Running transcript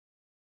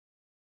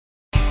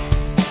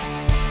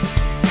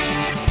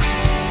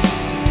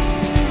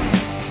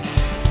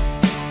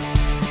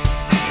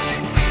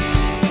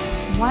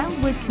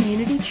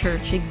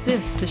Wildwood Church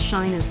exists to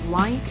shine as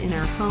light in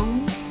our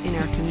homes, in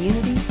our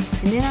community,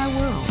 and in our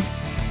world.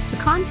 To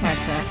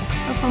contact us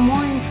or for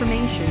more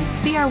information,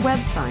 see our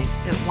website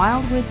at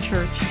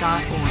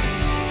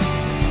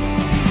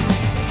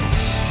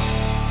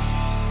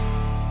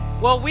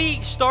wildwoodchurch.org. Well,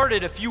 we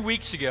started a few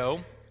weeks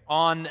ago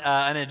on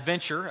an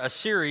adventure, a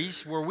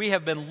series where we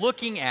have been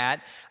looking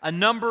at a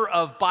number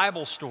of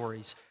Bible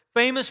stories,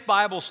 famous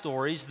Bible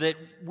stories that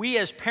we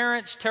as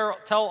parents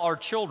tell our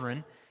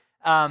children.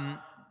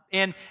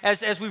 And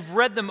as we've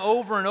read them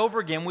over and over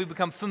again, we've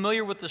become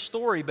familiar with the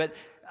story, but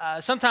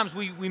sometimes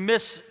we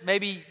miss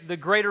maybe the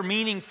greater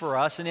meaning for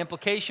us and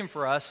implication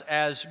for us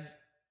as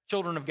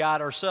children of God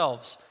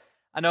ourselves.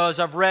 I know as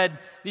I've read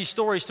these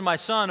stories to my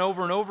son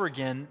over and over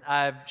again,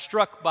 I'm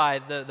struck by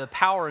the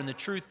power and the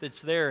truth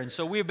that's there. And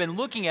so we have been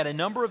looking at a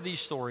number of these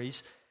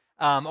stories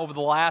over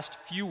the last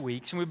few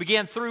weeks. And we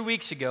began 3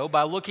 weeks ago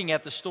by looking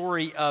at the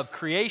story of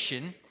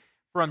creation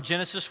from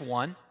Genesis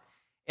 1.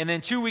 And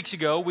then 2 weeks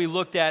ago, we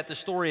looked at the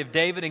story of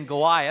David and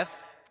Goliath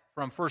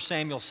from 1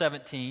 Samuel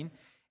 17.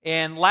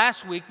 And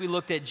last week, we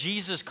looked at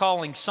Jesus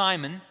calling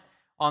Simon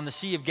on the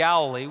Sea of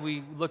Galilee.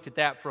 We looked at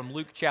that from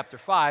Luke chapter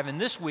 5.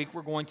 And this week,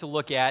 we're going to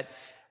look at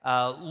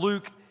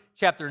Luke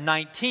chapter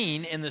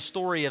 19 in the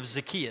story of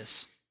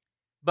Zacchaeus.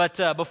 But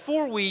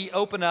before we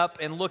open up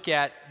and look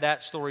at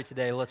that story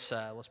today, let's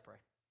pray.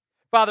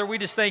 Father, we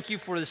just thank you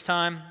for this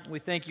time. We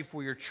thank you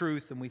for your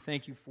truth, and we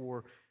thank you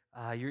for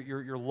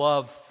your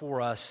love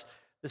for us,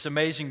 this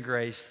amazing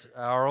grace,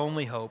 our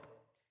only hope.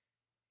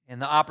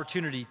 And the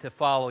opportunity to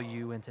follow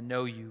you and to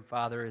know you,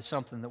 Father, is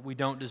something that we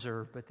don't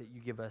deserve, but that you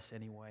give us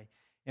anyway.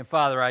 And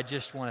Father, I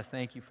just want to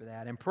thank you for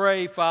that. And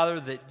pray, Father,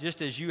 that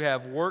just as you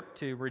have worked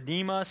to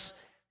redeem us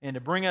and to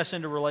bring us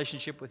into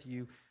relationship with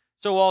you,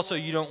 so also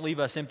you don't leave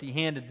us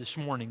empty-handed this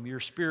morning. Your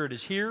Spirit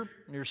is here,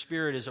 and your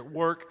Spirit is at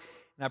work.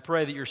 And I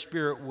pray that your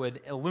Spirit would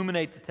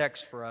illuminate the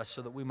text for us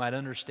so that we might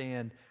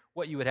understand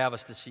what you would have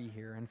us to see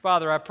here. And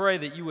Father, I pray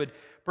that you would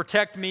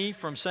protect me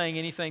from saying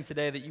anything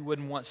today that you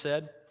wouldn't want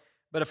said.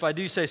 But if I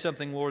do say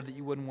something, Lord, that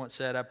you wouldn't want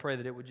said, I pray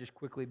that it would just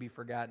quickly be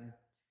forgotten.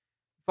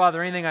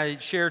 Father, anything I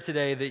share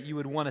today that you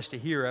would want us to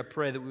hear, I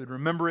pray that we would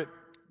remember it,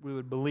 we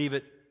would believe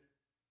it,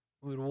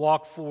 we would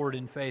walk forward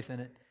in faith in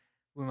it,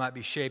 we might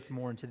be shaped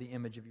more into the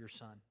image of your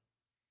Son.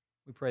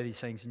 We pray these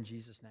things in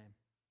Jesus' name.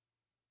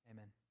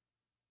 Amen.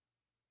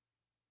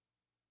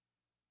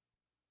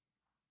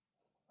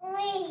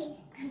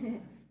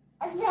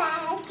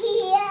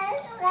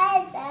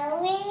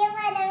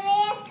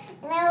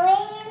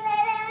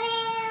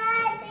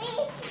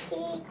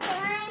 He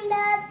climbed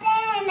up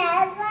and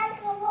as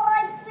like a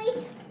war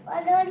tree, but I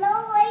don't know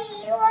what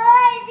he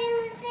wanted to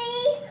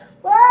see.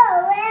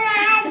 Whoa, when I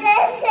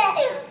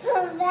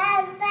just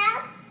passed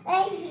out,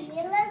 and he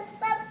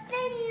looked up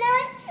in the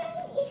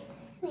tree,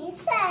 and he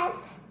said,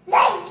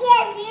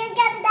 Zacchaeus, you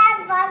get that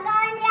bug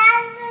on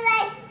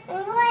yesterday,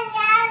 and going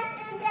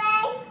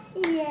yesterday.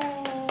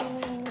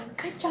 Yay,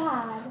 good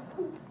job.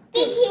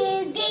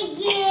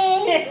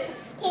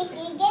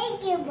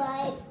 Thank you,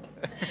 bud.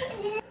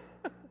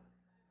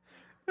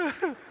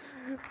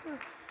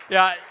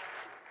 Yeah,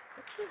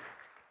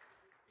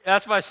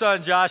 that's my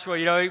son Joshua.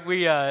 You know,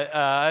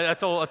 I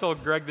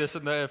told Greg this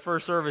in the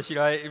first service. You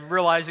know,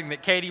 realizing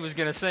that Katie was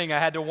going to sing, I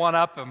had to one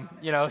up him.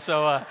 You know,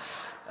 so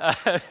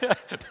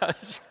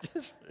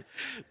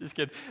just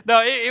kidding.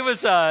 No, it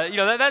was you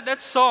know that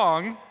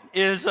song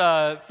is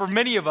for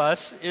many of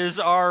us is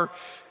our.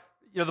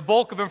 You know, the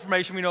bulk of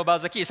information we know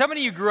about Zacchaeus. How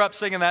many of you grew up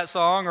singing that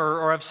song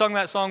or have sung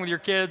that song with your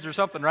kids or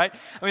something, right?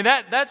 I mean,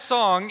 that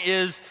song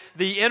is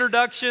the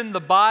introduction,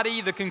 the body,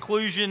 the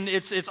conclusion.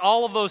 It's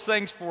all of those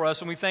things for us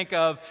when we think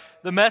of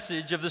the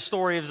message of the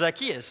story of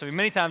Zacchaeus. I mean,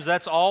 many times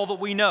that's all that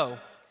we know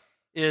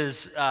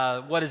is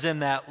what is in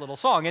that little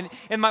song.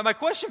 And my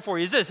question for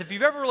you is this. If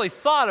you've ever really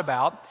thought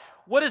about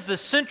what is the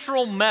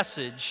central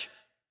message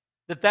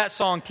that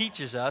song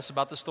teaches us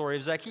about the story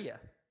of Zacchaeus?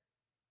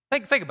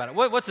 Think about it.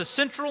 What's the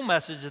central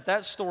message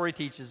that story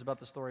teaches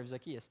about the story of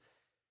Zacchaeus?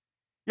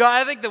 You know,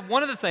 I think that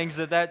one of the things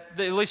that at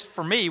least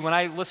for me, when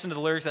I listen to the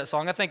lyrics of that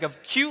song, I think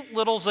of cute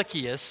little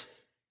Zacchaeus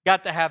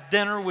got to have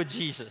dinner with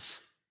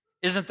Jesus.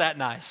 Isn't that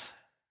nice?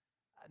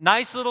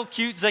 Nice little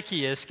cute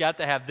Zacchaeus got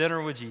to have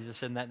dinner with Jesus.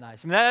 Isn't that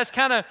nice? I mean, that's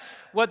kind of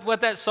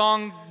what that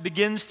song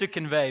begins to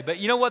convey. But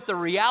you know what? The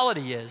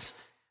reality is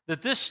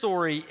that this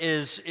story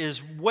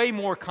is way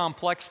more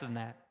complex than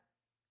that.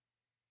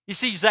 You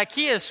see,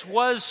 Zacchaeus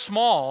was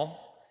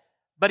small,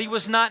 but he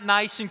was not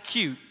nice and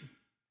cute.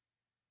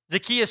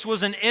 Zacchaeus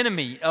was an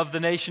enemy of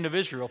the nation of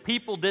Israel.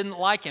 People didn't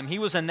like him. He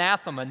was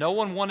anathema. No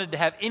one wanted to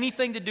have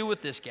anything to do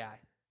with this guy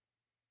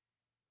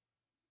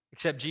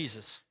except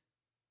Jesus.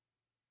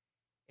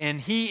 And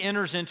he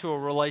enters into a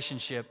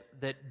relationship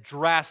that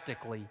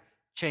drastically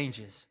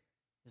changes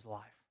his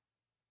life.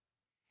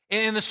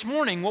 And this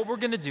morning, what we're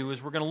going to do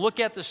is we're going to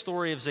look at the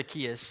story of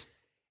Zacchaeus,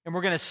 and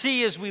we're going to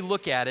see as we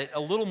look at it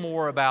a little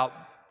more about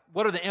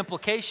what are the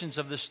implications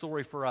of this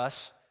story for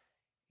us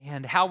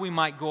and how we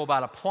might go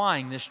about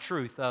applying this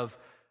truth of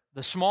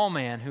the small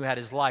man who had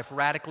his life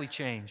radically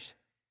changed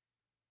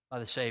by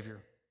the Savior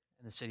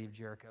in the city of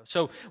Jericho.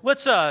 So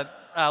let's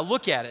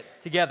look at it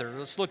together.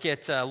 Let's look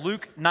at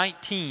Luke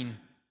 19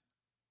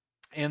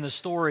 and the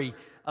story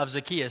of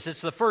Zacchaeus. It's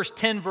the first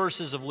 10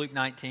 verses of Luke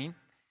 19.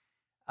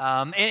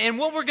 And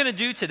what we're going to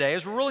do today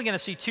is we're really going to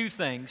see two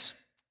things,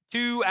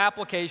 two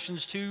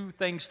applications, two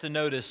things to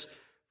notice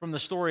from the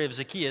story of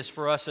Zacchaeus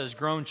for us as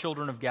grown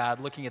children of God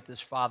looking at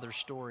this father's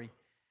story.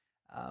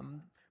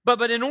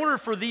 But in order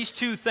for these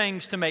two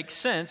things to make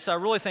sense, I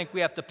really think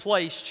we have to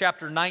place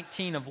chapter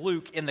 19 of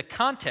Luke in the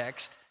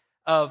context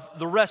of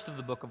the rest of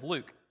the book of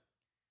Luke.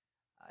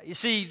 You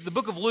see, the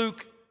book of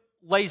Luke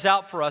lays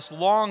out for us a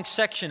long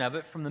section of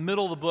it from the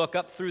middle of the book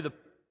up through the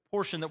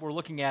portion that we're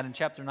looking at in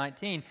chapter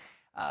 19.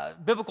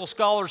 Biblical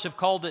scholars have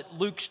called it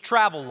Luke's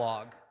travel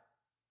log.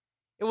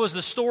 It was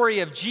the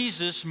story of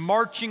Jesus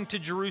marching to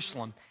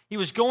Jerusalem. He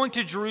was going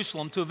to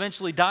Jerusalem to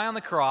eventually die on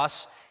the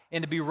cross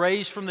and to be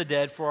raised from the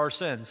dead for our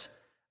sins.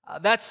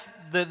 That's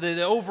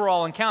the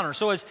overall encounter.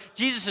 So as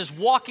Jesus is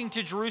walking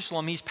to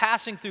Jerusalem, he's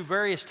passing through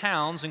various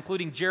towns,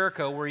 including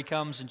Jericho, where he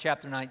comes in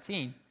chapter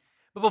 19.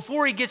 But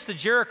before he gets to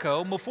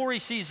Jericho, before he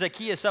sees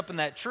Zacchaeus up in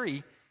that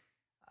tree,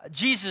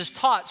 Jesus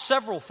taught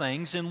several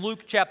things in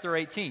Luke chapter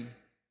 18.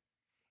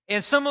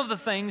 And some of the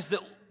things that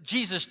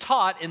Jesus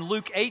taught in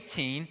Luke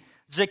 18,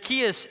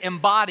 Zacchaeus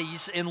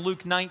embodies in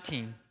Luke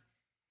 19.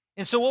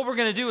 And so what we're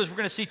going to do is we're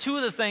going to see two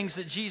of the things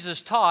that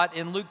Jesus taught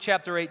in Luke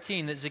chapter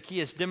 18 that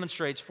Zacchaeus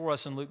demonstrates for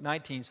us in Luke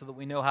 19 so that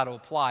we know how to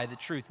apply the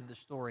truth of the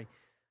story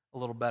a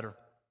little better.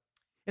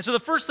 And so the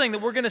first thing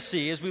that we're going to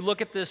see as we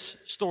look at this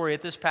story,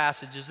 at this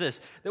passage, is this,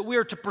 that we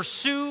are to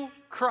pursue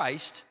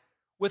Christ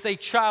with a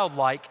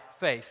childlike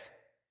faith.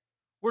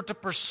 We're to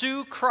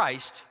pursue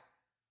Christ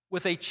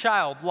with a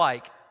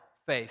childlike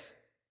faith.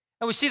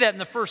 And we see that in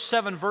the first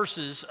 7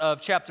 verses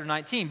of chapter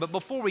 19. But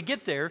before we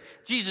get there,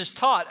 Jesus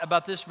taught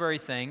about this very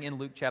thing in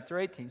Luke chapter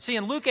 18. See,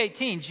 in Luke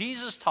 18,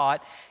 Jesus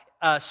taught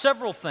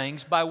several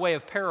things by way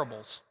of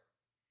parables.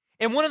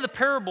 And one of the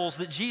parables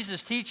that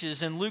Jesus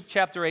teaches in Luke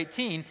chapter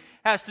 18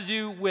 has to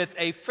do with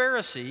a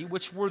Pharisee,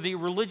 which were the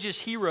religious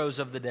heroes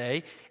of the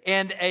day,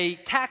 and a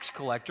tax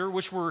collector,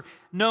 which were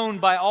known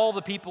by all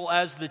the people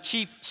as the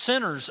chief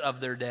sinners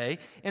of their day.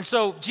 And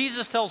so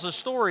Jesus tells a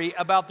story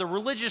about the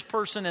religious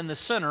person and the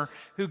sinner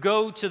who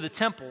go to the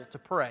temple to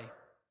pray.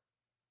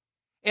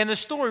 And the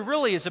story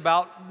really is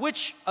about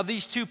which of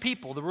these two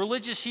people, the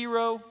religious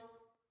hero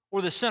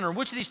or the sinner,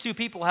 which of these two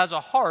people has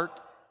a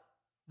heart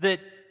that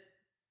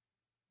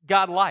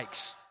God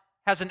likes,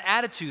 has an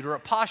attitude or a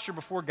posture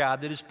before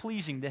God that is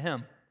pleasing to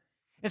Him.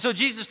 And so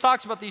Jesus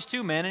talks about these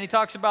two men, and he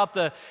talks about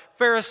the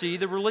Pharisee,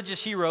 the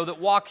religious hero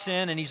that walks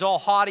in, and he's all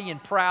haughty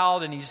and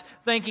proud, and he's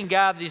thanking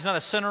God that he's not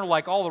a sinner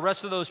like all the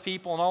rest of those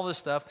people and all this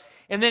stuff.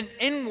 And then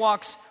in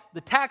walks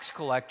the tax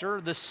collector,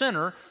 the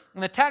sinner,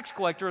 and the tax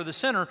collector or the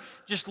sinner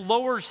just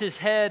lowers his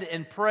head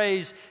and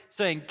prays,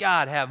 saying,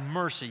 "God, have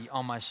mercy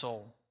on my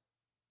soul."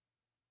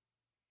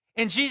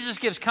 And Jesus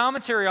gives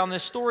commentary on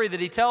this story that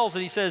he tells,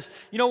 and he says,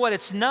 you know what,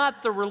 it's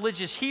not the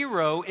religious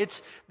hero,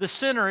 it's the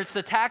sinner, it's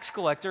the tax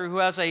collector who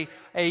has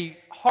a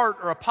heart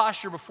or a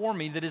posture before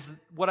me that is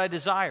what I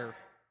desire.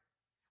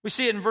 We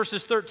see it in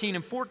verses 13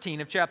 and 14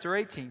 of chapter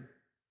 18.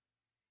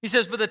 He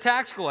says, but the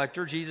tax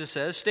collector, Jesus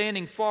says,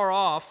 standing far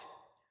off,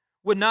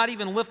 would not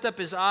even lift up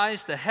his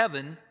eyes to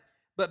heaven,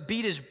 but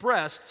beat his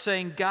breast,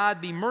 saying, God,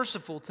 be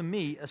merciful to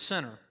me, a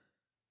sinner.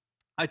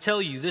 I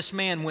tell you, this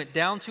man went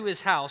down to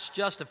his house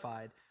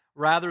justified,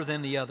 rather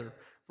than the other.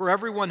 For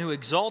everyone who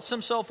exalts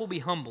himself will be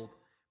humbled,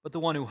 but the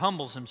one who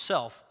humbles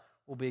himself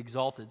will be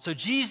exalted. So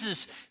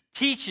Jesus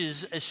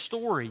teaches a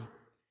story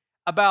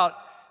about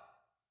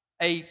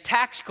a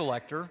tax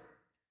collector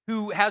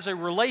who has a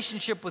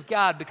relationship with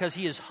God because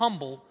he is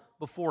humble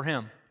before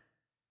Him.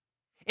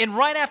 And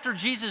right after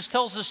Jesus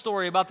tells the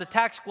story about the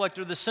tax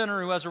collector, the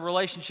sinner who has a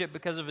relationship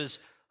because of his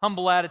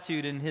humble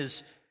attitude and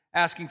his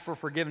asking for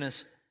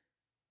forgiveness,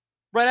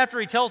 right after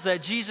he tells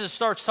that, Jesus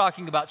starts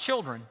talking about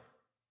children.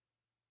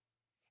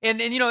 And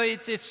you know,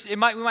 we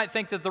might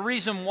think that the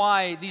reason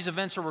why these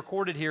events are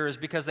recorded here is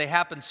because they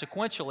happened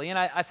sequentially, and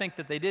I think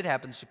that they did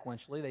happen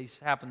sequentially. They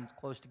happened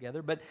close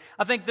together. But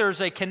I think there's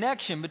a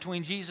connection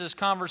between Jesus'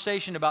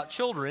 conversation about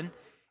children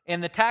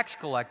and the tax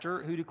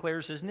collector who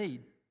declares his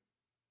need.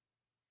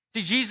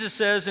 See, Jesus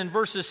says in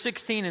verses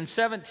 16 and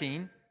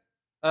 17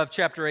 of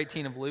chapter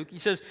 18 of Luke, he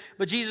says,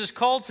 but Jesus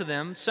called to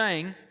them,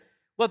 saying,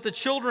 let the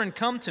children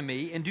come to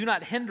me, and do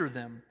not hinder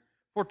them,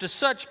 for to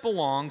such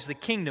belongs the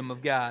kingdom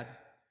of God.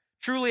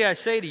 Truly I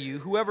say to you,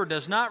 whoever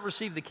does not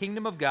receive the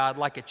kingdom of God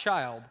like a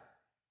child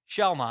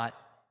shall not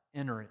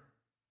enter it.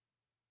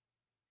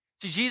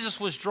 See, Jesus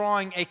was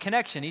drawing a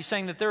connection. He's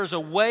saying that there is a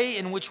way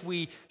in which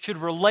we should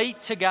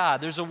relate to God.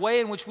 There's a way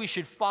in which we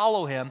should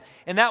follow Him,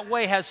 and that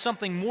way has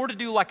something more to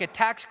do like a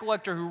tax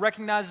collector who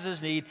recognizes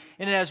his need,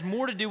 and it has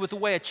more to do with the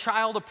way a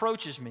child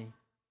approaches me.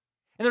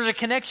 And there's a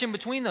connection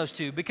between those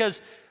two,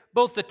 because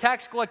both the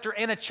tax collector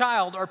and a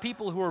child are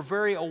people who are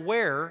very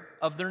aware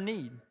of their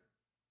need.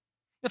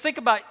 Now think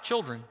about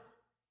children.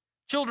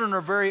 Children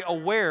are very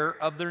aware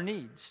of their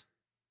needs.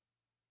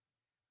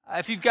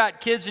 If you've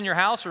got kids in your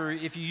house, or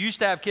if you used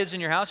to have kids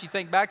in your house, you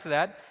think back to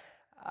that.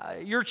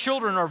 Your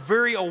children are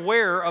very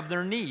aware of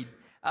their need.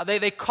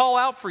 They call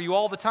out for you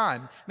all the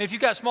time. I mean, if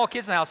you've got small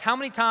kids in the house, how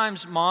many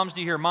times, moms,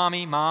 do you hear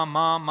mommy, mom,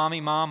 mom, mommy,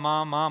 mom,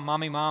 mom, mom,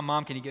 mommy, mom,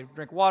 mom? Can you get a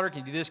drink of water? Can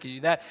you do this? Can you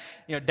do that?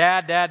 You know,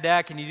 dad, dad,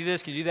 dad, can you do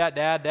this? Can you do that?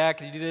 Dad, dad,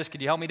 can you do this?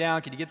 Can you help me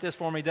down? Can you get this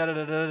for me? Da, da,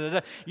 da, da, da,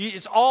 da.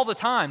 It's all the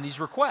time, these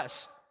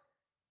requests.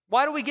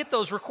 Why do we get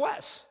those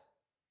requests?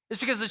 It's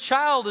because the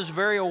child is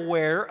very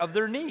aware of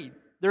their need.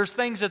 There's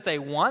things that they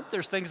want.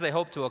 There's things they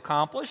hope to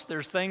accomplish.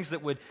 There's things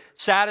that would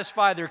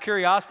satisfy their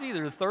curiosity,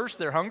 their thirst,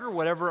 their hunger,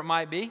 whatever it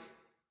might be.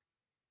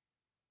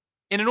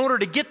 And in order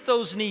to get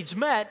those needs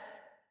met,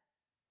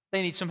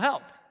 they need some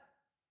help.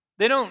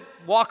 They don't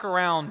walk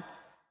around,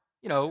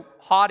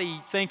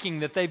 haughty thinking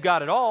that they've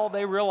got it all.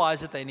 They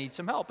realize that they need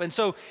some help. And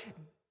so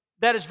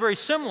that is very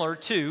similar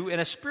to, in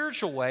a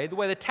spiritual way, the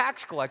way the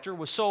tax collector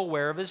was so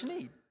aware of his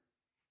need.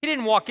 He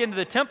didn't walk into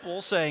the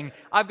temple saying,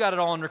 I've got it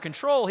all under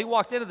control. He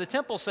walked into the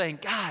temple saying,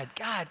 God,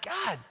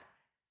 I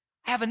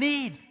have a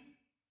need.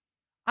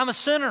 I'm a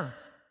sinner.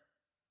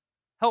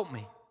 Help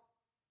me.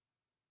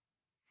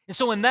 And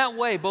so in that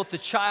way, both the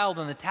child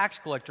and the tax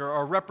collector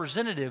are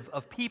representative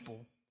of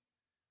people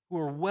who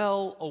are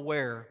well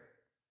aware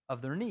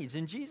of their needs.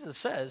 And Jesus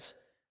says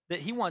that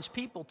he wants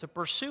people to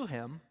pursue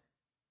him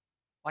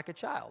like a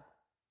child.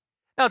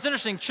 Now, it's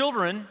interesting,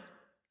 children,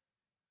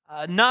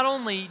 not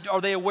only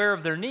are they aware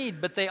of their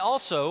need, but they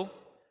also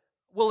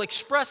will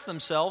express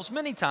themselves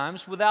many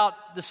times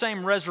without the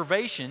same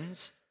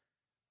reservations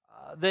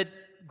that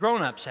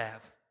grown-ups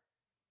have.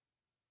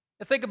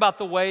 Now, think about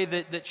the way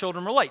that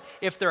children relate.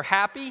 If they're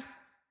happy,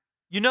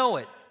 you know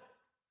it.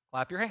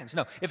 Clap your hands.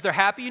 No. If they're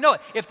happy, you know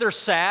it. If they're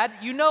sad,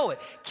 you know it.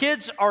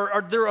 Kids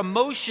their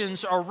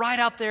emotions are right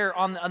out there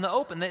on the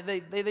open.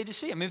 They just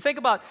see it. I mean, think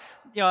about,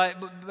 my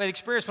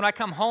experience when I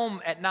come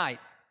home at night.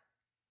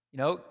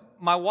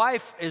 My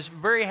wife is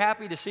very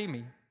happy to see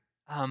me,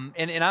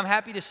 and I'm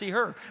happy to see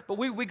her. But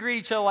we greet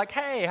each other like,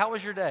 hey, how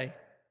was your day?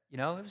 It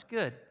was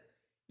good.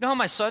 You know how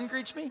my son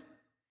greets me?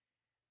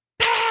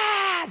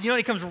 Dad!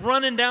 He comes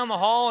running down the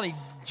hall, and he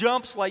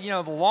jumps like,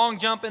 the long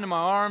jump into my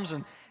arms,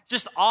 and it's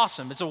just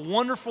awesome. It's a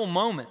wonderful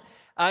moment.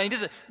 He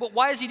does it. But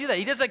why does he do that?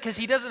 He does that because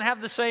he doesn't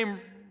have the same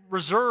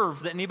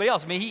reserve that anybody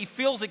else. I mean, he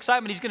feels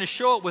excitement. He's going to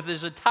show it with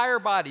his entire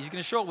body. He's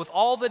going to show it with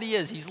all that he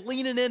is. He's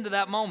leaning into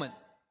that moment.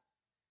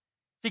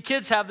 See,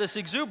 kids have this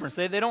exuberance.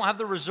 They don't have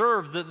the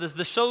reserve,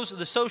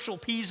 the social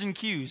P's and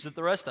Q's that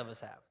the rest of us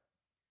have.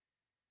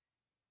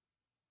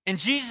 And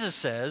Jesus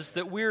says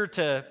that we're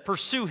to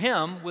pursue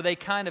him with a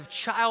kind of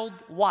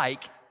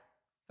childlike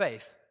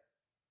faith.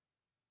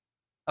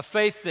 A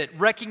faith that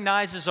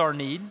recognizes our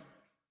need,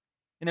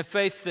 and a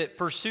faith that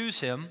pursues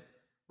him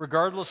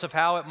regardless of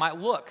how it might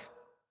look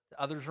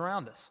to others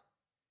around us.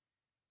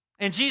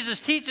 And Jesus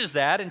teaches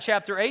that in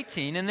chapter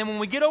 18, and then when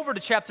we get over to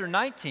chapter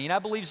 19, I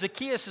believe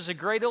Zacchaeus is a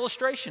great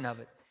illustration of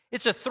it.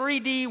 It's a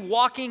 3D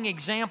walking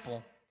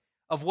example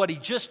of what he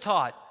just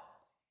taught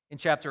in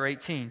chapter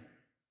 18.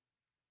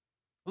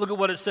 Look at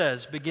what it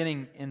says,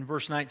 beginning in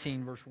verse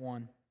 19, verse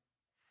 1. It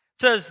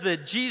says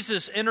that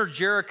Jesus entered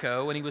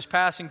Jericho, and he was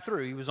passing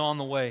through. He was on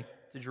the way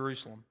to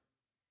Jerusalem.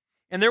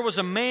 And there was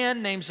a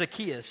man named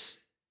Zacchaeus.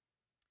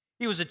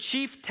 He was a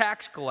chief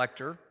tax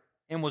collector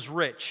and was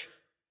rich.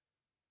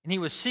 And he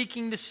was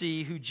seeking to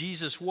see who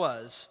Jesus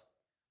was,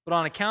 but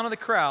on account of the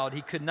crowd,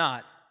 he could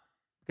not,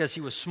 because he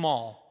was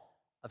small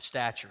of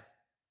stature.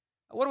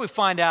 What do we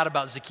find out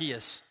about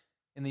Zacchaeus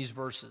in these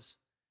verses?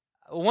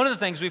 One of the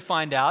things we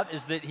find out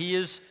is that he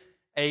is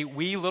a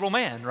wee little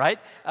man, right?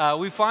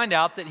 We find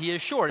out that he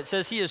is short. It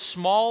says he is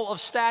small of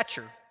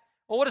stature.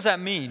 Well, what does that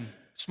mean,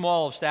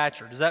 small of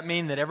stature? Does that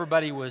mean that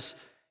everybody was,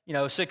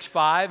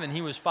 6'5" and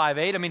he was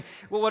 5'8"? I mean,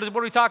 what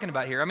are we talking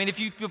about here? I mean, if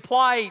you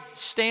apply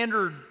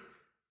standard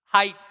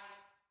height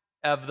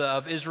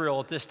of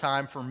Israel at this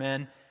time for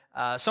men,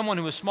 someone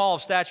who was small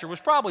of stature was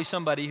probably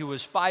somebody who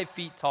was 5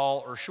 feet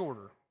tall or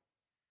shorter.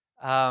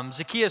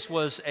 Zacchaeus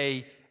was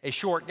a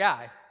short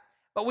guy.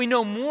 But we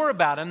know more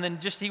about him than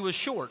just he was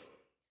short.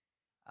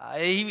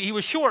 He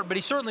was short, but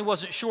he certainly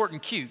wasn't short and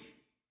cute.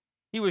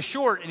 He was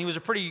short, and he was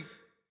a pretty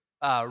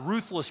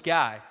ruthless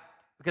guy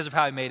because of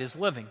how he made his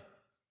living,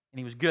 and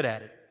he was good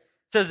at it.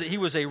 It says that he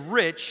was a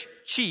rich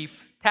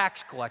chief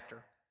tax collector.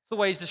 That's the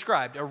way he's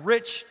described, a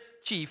rich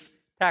chief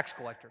tax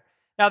collector.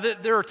 Now,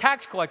 there are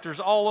tax collectors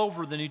all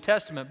over the New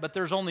Testament, but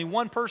there's only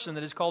one person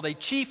that is called a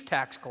chief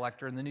tax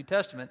collector in the New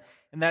Testament,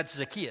 and that's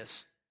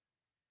Zacchaeus.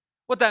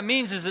 What that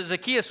means is that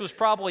Zacchaeus was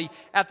probably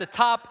at the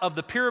top of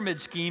the pyramid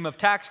scheme of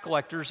tax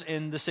collectors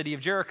in the city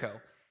of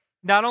Jericho.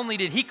 Not only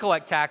did he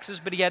collect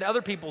taxes, but he had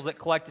other people that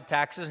collected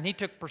taxes, and he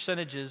took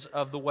percentages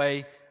of the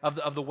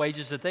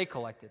wages that they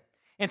collected.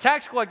 And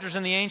tax collectors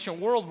in the ancient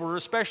world were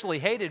especially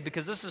hated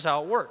because this is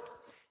how it worked.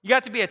 You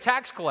got to be a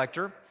tax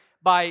collector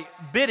by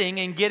bidding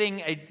and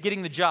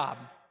getting the job.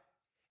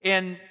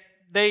 And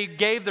they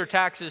gave their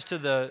taxes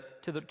to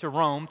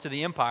Rome, to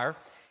the empire.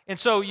 And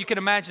so you can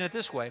imagine it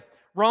this way.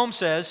 Rome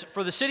says,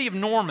 for the city of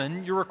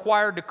Norman, you're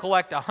required to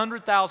collect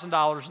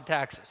 $100,000 in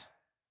taxes.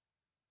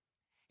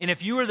 And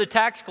if you are the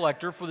tax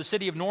collector for the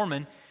city of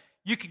Norman,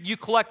 You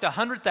collect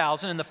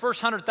 100,000, and the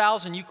first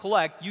 100,000 you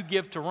collect, you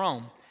give to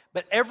Rome.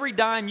 But every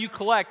dime you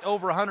collect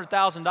over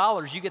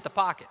 $100,000, you get to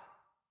pocket.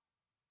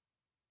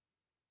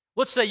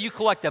 Let's say you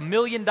collect $1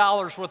 million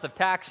worth of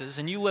taxes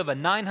and you live a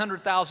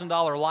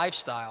 $900,000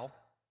 lifestyle,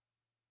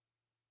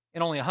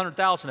 and only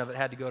 100,000 of it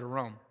had to go to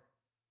Rome.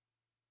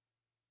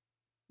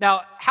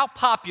 Now, how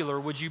popular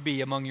would you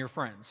be among your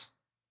friends?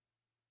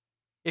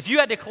 If you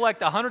had to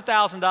collect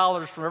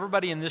 $100,000 from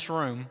everybody in this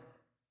room,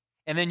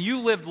 and then you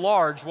lived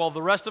large while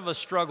the rest of us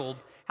struggled,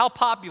 how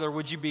popular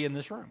would you be in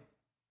this room?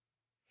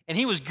 And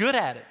he was good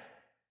at it.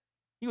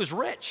 He was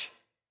rich.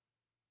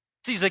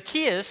 See,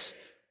 Zacchaeus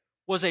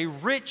was a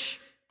rich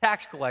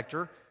tax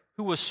collector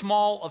who was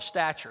small of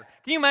stature.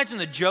 Can you imagine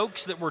the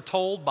jokes that were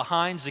told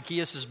behind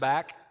Zacchaeus'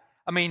 back?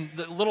 I mean,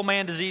 the little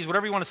man disease,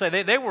 whatever you want to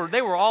say, they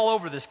were all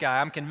over this guy.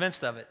 I'm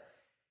convinced of it.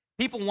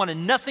 People wanted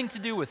nothing to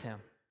do with him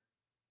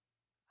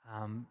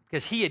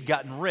because he had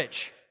gotten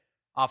rich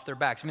off their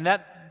backs. I mean,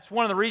 that's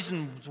one of the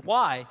reasons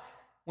why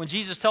when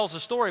Jesus tells the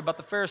story about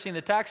the Pharisee and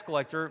the tax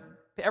collector,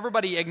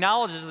 everybody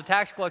acknowledges the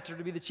tax collector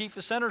to be the chief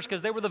of sinners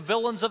because they were the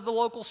villains of the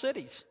local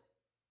cities.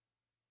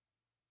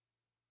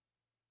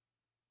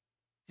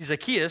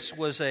 Zacchaeus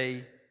was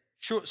a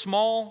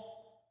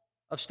small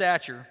of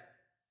stature,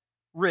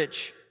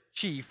 rich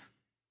chief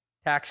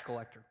tax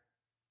collector.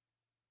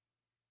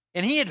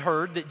 And he had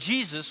heard that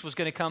Jesus was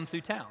going to come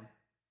through town.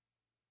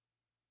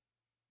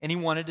 And he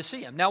wanted to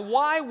see him. Now,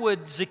 why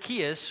would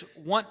Zacchaeus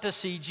want to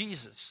see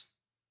Jesus?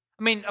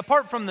 I mean,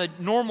 apart from the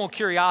normal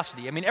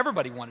curiosity, I mean,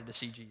 everybody wanted to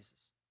see Jesus.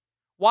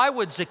 Why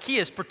would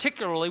Zacchaeus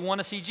particularly want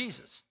to see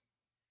Jesus?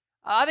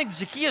 I think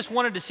Zacchaeus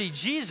wanted to see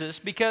Jesus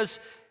because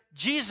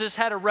Jesus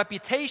had a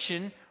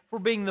reputation for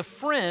being the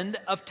friend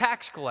of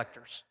tax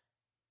collectors.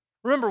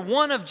 Remember,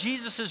 one of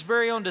Jesus'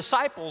 very own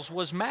disciples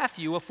was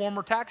Matthew, a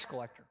former tax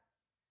collector.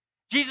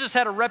 Jesus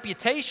had a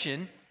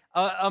reputation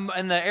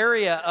in the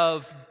area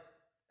of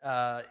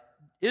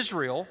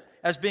Israel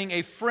as being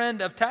a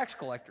friend of tax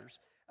collectors.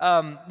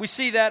 We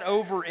see that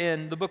over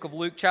in the book of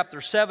Luke,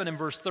 chapter 7 and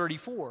verse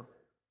 34.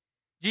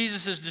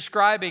 Jesus is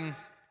describing,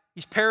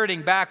 he's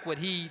parroting back what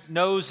he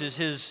knows is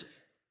his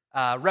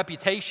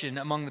reputation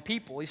among the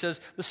people. He says,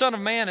 "The Son of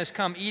Man has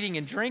come eating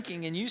and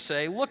drinking, and you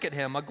say, 'Look at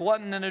him, a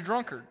glutton and a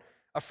drunkard,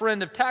 a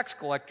friend of tax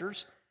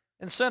collectors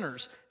and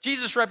sinners.'"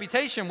 Jesus'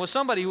 reputation was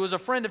somebody who was a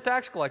friend of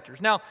tax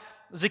collectors. Now,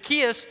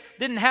 Zacchaeus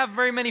didn't have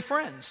very many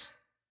friends.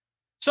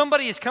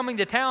 Somebody is coming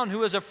to town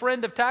who is a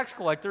friend of tax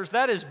collectors.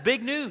 That is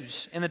big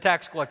news in the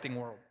tax collecting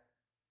world.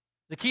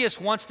 Zacchaeus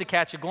wants to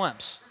catch a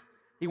glimpse.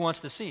 He wants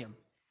to see him.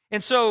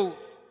 And so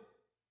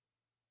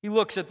he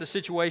looks at the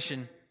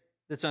situation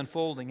that's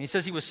unfolding. He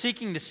says he was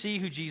seeking to see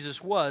who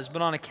Jesus was,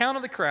 but on account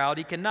of the crowd,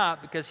 he could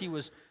not because he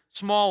was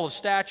small of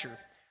stature.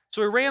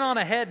 So he ran on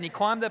ahead and he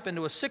climbed up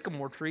into a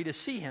sycamore tree to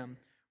see him,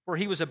 for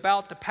he was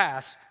about to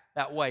pass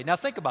that way. Now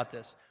think about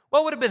this.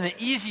 What would have been the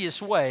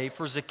easiest way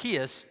for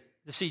Zacchaeus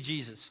to see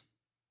Jesus?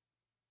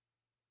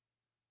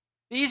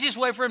 The easiest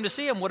way for him to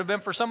see him would have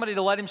been for somebody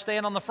to let him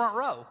stand on the front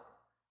row,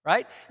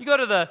 right? You go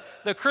to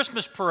the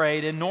Christmas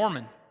parade in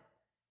Norman.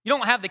 You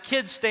don't have the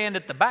kids stand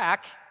at the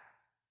back.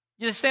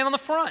 You just stand on the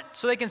front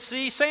so they can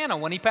see Santa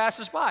when he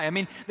passes by. I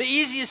mean, the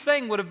easiest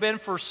thing would have been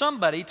for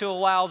somebody to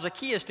allow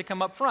Zacchaeus to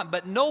come up front,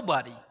 but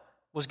nobody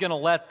was going to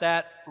let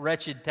that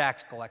wretched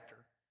tax collector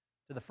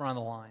to the front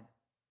of the line.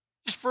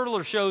 Just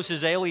further shows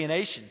his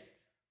alienation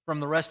from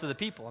the rest of the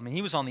people. I mean,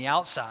 he was on the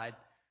outside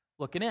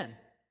looking in.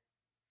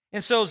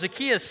 And so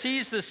Zacchaeus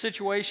sees this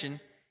situation, and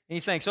he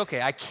thinks,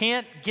 okay, I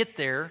can't get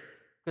there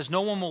because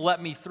no one will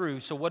let me through,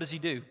 so what does he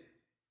do?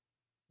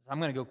 I'm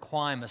going to go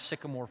climb a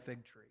sycamore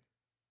fig tree.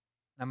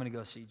 I'm going to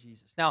go see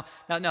Jesus. Now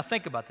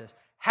think about this.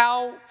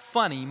 How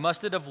funny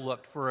must it have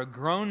looked for a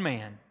grown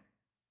man,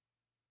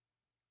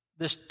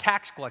 this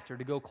tax collector,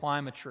 to go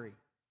climb a tree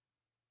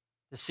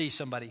to see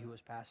somebody who was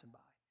passing by?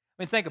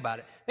 I mean, think about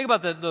it. Think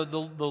about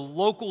the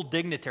local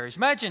dignitaries.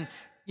 Imagine,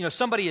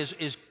 somebody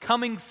is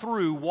coming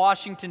through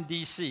Washington,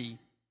 D.C.,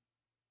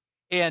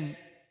 and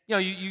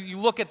you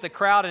look at the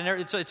crowd, and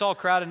it's all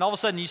crowded, and all of a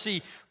sudden you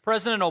see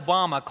President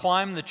Obama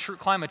climb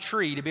a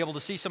tree to be able to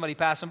see somebody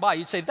passing by.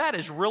 You'd say, that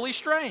is really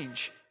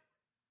strange.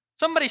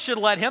 Somebody should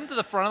let him to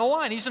the front of the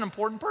line. He's an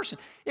important person.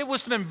 It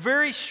must have been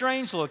very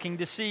strange looking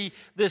to see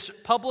this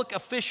public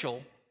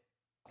official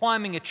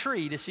climbing a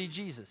tree to see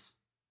Jesus.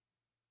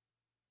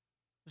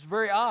 It was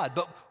very odd.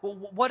 But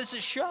what does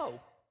it show?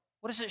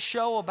 What does it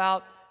show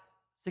about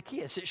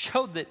Zacchaeus? It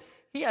showed that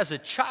he has a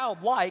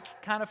childlike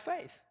kind of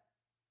faith.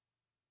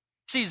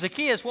 See,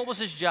 Zacchaeus, what was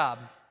his job?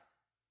 He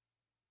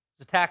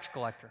was a tax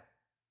collector.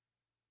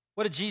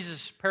 What did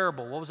Jesus'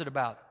 parable, what was it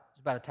about? It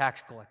was about a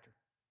tax collector.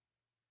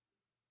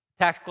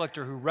 A tax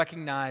collector who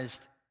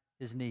recognized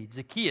his need.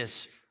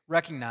 Zacchaeus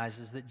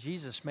recognizes that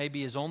Jesus may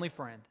be his only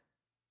friend.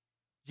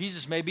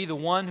 Jesus may be the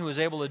one who is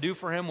able to do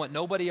for him what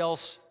nobody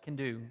else can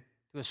do,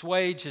 to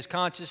assuage his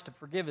conscience, to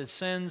forgive his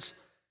sins,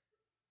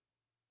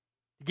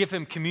 to give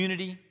him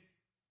community.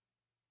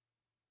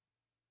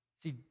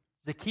 See,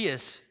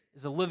 Zacchaeus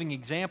is a living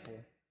example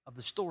of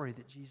the story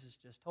that Jesus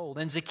just told.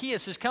 And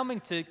Zacchaeus is coming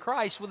to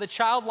Christ with a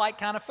childlike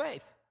kind of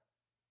faith.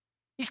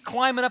 He's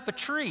climbing up a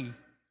tree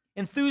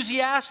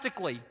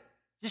enthusiastically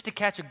just to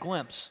catch a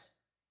glimpse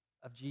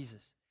of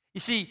Jesus. You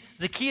see,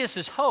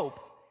 Zacchaeus' hope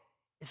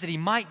is that he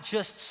might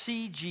just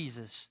see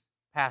Jesus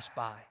pass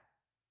by.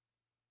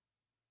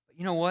 But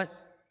you know what?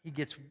 He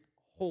gets a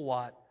whole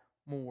lot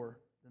more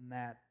than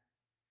that.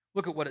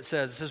 Look at what it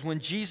says. It says,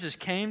 when Jesus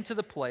came to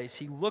the place,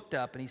 he looked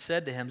up and he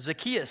said to him,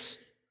 Zacchaeus,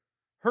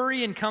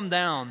 hurry and come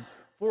down,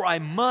 for I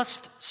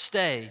must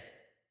stay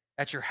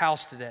at your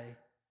house today.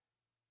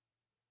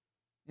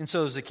 And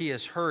so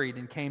Zacchaeus hurried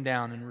and came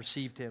down and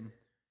received him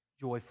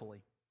joyfully.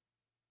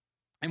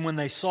 And when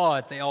they saw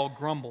it, they all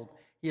grumbled.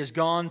 He has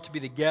gone to be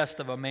the guest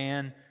of a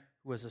man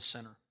who is a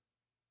sinner.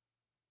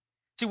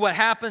 See, what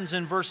happens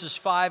in verses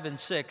 5 and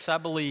 6, I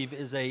believe,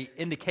 is an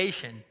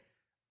indication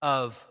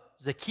of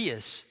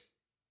Zacchaeus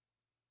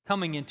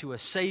coming into a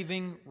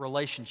saving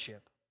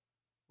relationship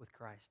with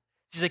Christ.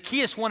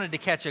 Zacchaeus wanted to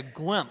catch a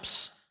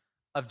glimpse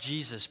of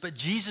Jesus, but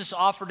Jesus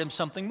offered him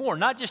something more.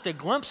 Not just a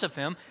glimpse of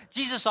him,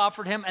 Jesus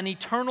offered him an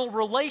eternal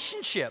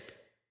relationship.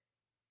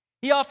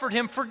 He offered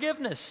him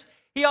forgiveness.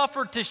 He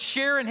offered to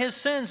share in his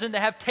sins and to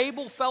have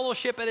table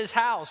fellowship at his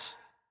house.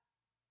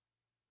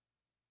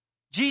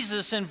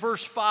 Jesus, in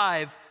verse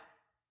 5,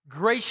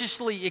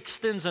 graciously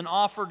extends an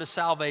offer to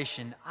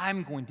salvation.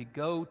 I'm going to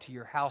go to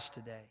your house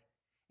today.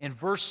 In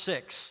verse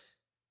 6,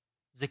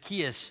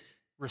 Zacchaeus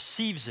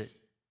receives it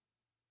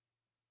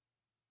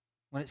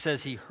when it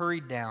says he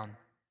hurried down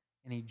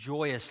and he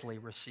joyously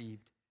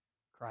received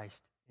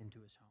Christ into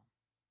his home.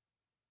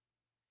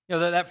 You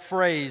know, that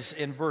phrase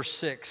in verse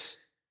 6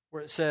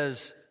 where it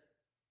says,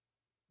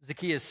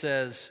 Zacchaeus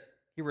says,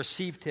 he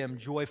received him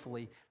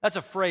joyfully. That's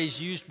a phrase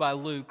used by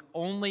Luke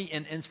only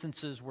in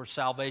instances where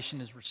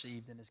salvation is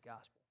received in his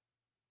gospel.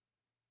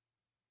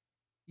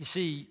 You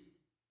see,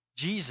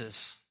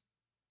 Jesus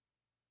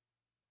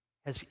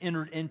has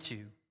entered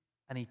into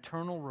an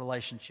eternal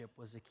relationship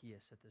with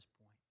Zacchaeus at this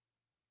point.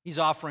 He's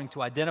offering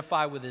to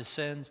identify with his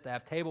sins, to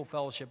have table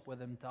fellowship with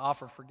him, to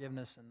offer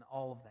forgiveness and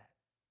all of that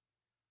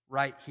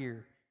right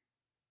here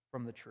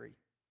from the tree.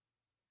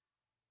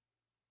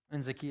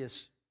 And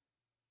Zacchaeus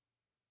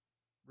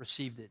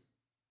received it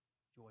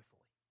joyfully.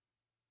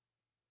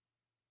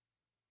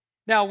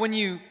 Now, when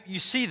you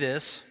see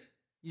this,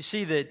 you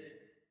see that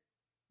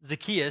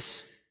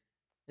Zacchaeus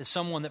is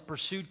someone that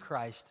pursued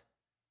Christ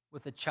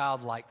with a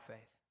childlike faith.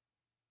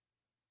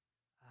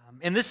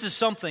 And this is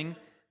something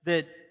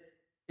that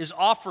is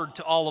offered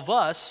to all of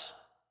us,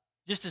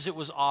 just as it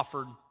was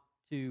offered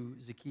to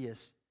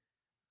Zacchaeus.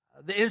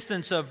 The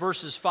instance of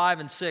verses 5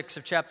 and 6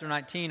 of chapter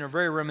 19 are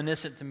very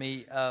reminiscent to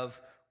me of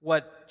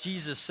what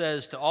Jesus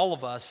says to all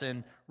of us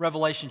in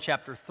Revelation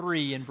chapter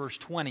 3 and verse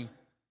 20.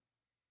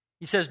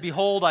 He says,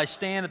 Behold, I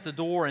stand at the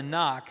door and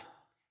knock.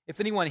 If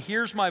anyone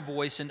hears my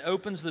voice and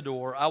opens the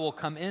door, I will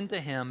come into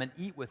him and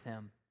eat with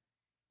him,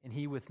 and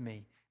he with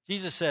me.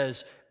 Jesus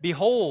says,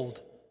 Behold,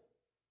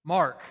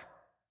 Mark,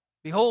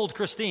 behold,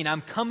 Christine,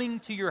 I'm coming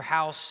to your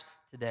house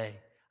today.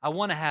 I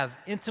want to have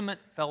intimate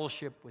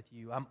fellowship with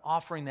you. I'm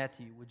offering that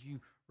to you. Would you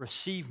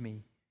receive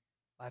me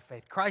by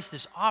faith? Christ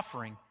is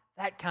offering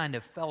that kind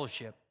of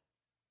fellowship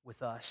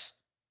with us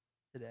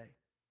today.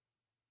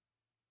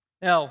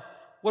 Now,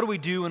 what do we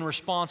do in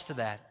response to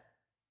that?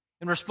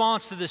 In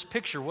response to this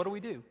picture, what do we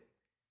do?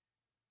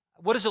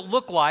 What does it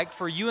look like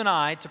for you and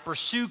I to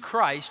pursue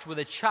Christ with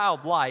a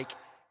childlike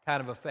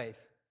kind of a faith?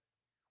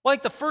 Well, I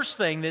think the first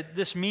thing that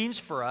this means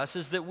for us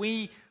is that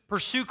we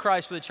pursue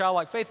Christ with a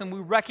childlike faith and we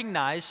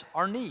recognize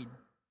our need.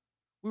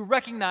 We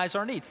recognize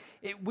our need.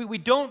 We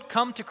don't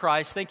come to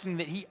Christ thinking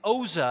that He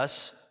owes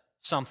us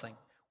something.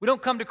 We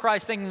don't come to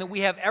Christ thinking that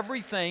we have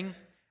everything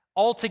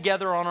all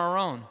together on our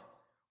own.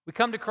 We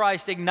come to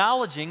Christ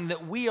acknowledging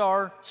that we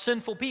are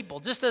sinful people.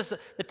 Just as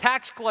the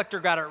tax collector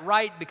got it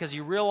right because he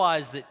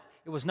realized that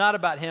it was not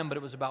about him, but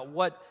it was about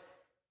what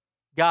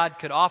God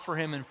could offer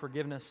him in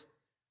forgiveness.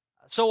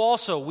 So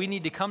also, we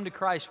need to come to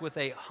Christ with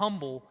a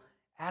humble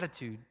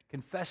attitude,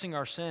 confessing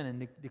our sin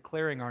and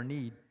declaring our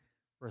need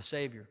for a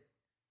Savior.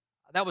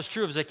 That was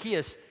true of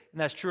Zacchaeus,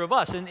 and that's true of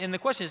us. And the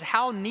question is,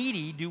 how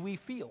needy do we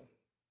feel?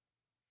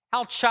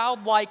 How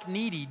childlike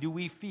needy do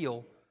we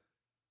feel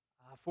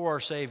for our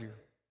Savior?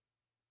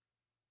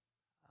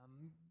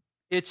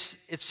 It's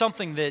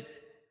something that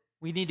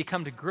we need to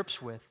come to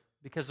grips with,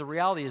 because the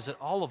reality is that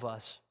all of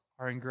us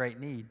are in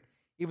great need,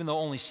 even though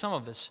only some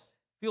of us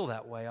feel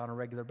that way on a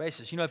regular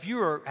basis. You know, if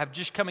you have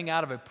just coming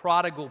out of a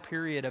prodigal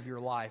period of your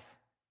life,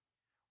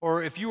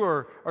 or if you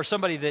are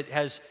somebody that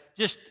has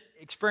just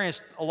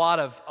experienced a lot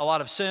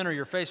of sin, or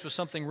you're faced with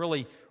something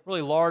really,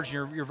 really large,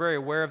 and you're very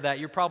aware of that,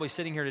 you're probably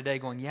sitting here today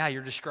going, yeah,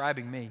 you're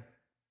describing me.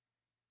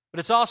 But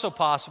it's also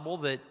possible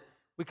that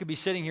we could be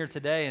sitting here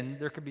today, and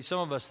there could be some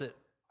of us that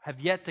have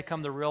yet to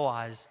come to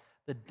realize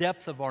the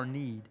depth of our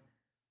need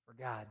for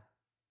God.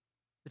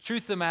 The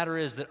truth of the matter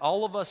is that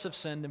all of us have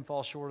sinned and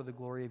fall short of the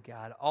glory of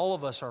God. All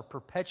of us are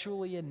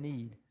perpetually in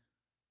need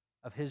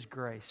of His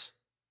grace.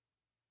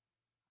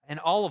 And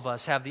all of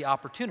us have the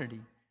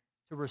opportunity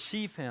to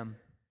receive Him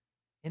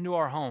into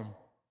our home,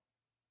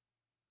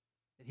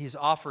 that He has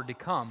offered to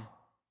come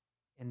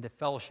into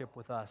fellowship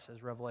with us,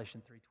 as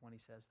Revelation 3:20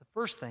 says. The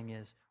first thing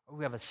is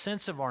we have a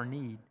sense of our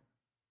need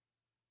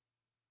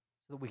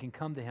so that we can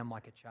come to Him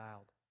like a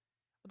child.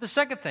 But the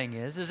second thing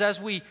is as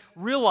we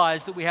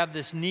realize that we have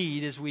this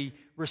need, as we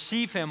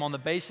receive Him on the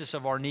basis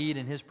of our need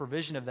and His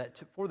provision of that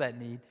for that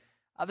need,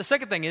 the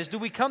second thing is, do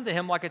we come to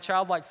Him like a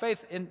childlike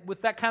faith and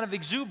with that kind of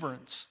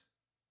exuberance,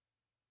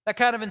 that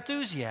kind of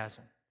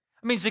enthusiasm?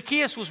 I mean,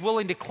 Zacchaeus was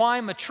willing to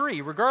climb a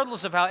tree,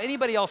 regardless of how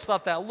anybody else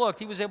thought that looked.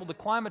 He was able to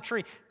climb a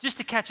tree just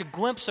to catch a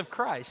glimpse of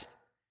Christ.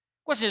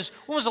 The question is,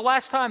 when was the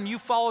last time you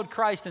followed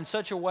Christ in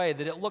such a way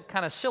that it looked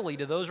kind of silly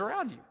to those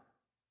around you?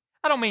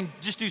 I don't mean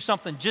just do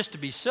something just to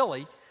be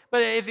silly,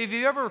 but if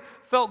you ever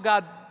felt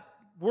God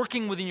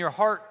working within your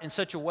heart in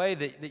such a way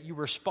that you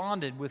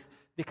responded with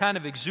the kind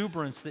of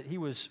exuberance that He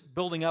was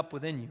building up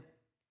within you.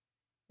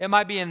 It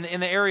might be in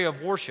the area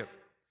of worship.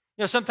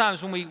 You know,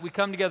 sometimes when we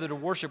come together to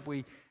worship,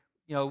 we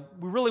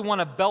really want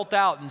to belt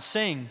out and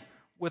sing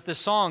with this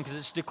song because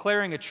it's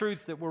declaring a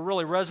truth that we're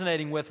really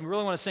resonating with. And we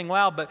really want to sing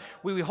loud, but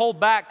we hold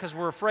back because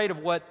we're afraid of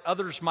what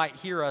others might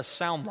hear us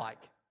sound like.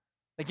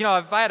 Like,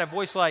 if I had a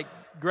voice like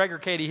Greg or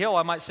Katie Hill,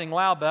 I might sing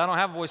loud, but I don't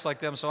have a voice like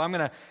them, so I'm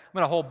gonna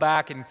hold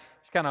back and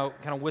just kind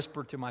of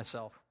whisper to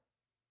myself.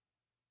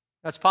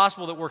 That's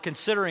possible that we're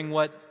considering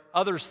what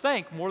others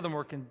think more than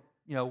we're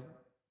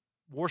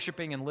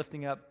worshiping and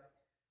lifting up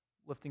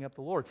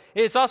the Lord.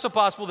 It's also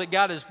possible that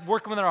God is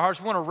working within our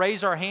hearts. We want to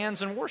raise our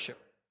hands and worship.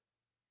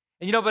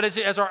 And but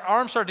as our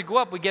arms start to go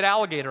up, we get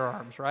alligator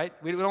arms, right?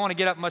 We don't want to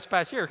get up much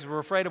past here because we're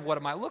afraid of what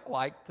it might look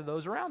like to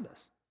those around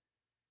us.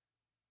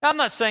 Now, I'm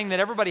not saying that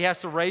everybody has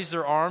to raise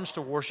their arms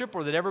to worship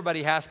or that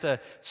everybody has to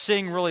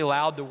sing really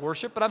loud to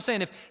worship, but I'm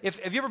saying if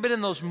have you ever been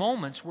in those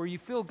moments where you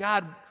feel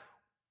God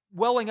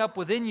welling up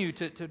within you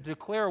to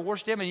declare or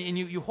worship Him, and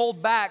you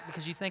hold back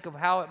because you think of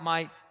how it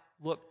might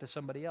look to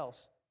somebody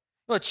else?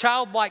 A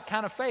childlike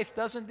kind of faith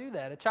doesn't do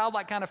that. A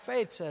childlike kind of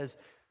faith says,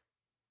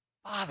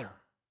 Father,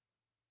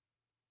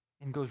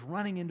 and goes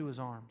running into His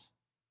arms.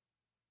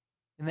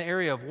 In the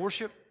area of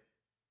worship,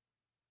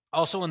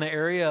 also in the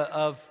area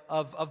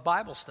of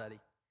Bible study.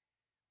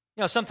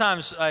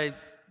 Sometimes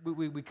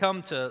we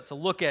come to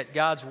look at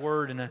God's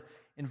Word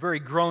in very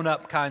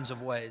grown-up kinds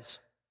of ways,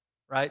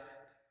 right?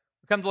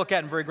 We come to look at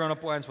it in very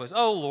grown-up ways.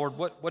 Oh, Lord,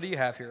 what do you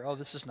have here? Oh,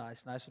 this is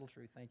nice little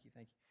truth. Thank you.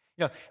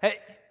 Hey,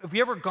 have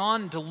you ever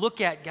gone to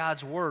look at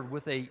God's Word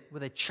with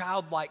a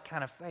childlike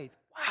kind of faith?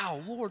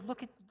 Wow, Lord,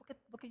 look at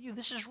you.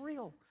 This is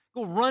real.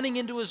 Go running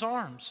into His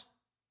arms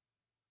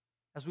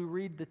as we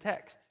read the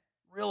text,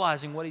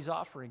 realizing what He's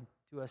offering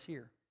to us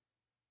here.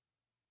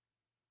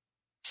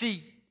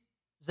 See,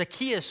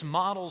 Zacchaeus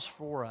models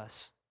for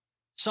us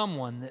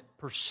someone that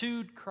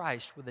pursued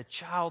Christ with a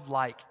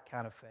childlike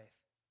kind of faith.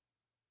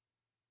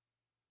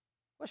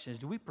 The question is,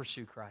 do we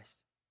pursue Christ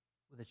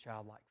with a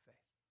childlike faith?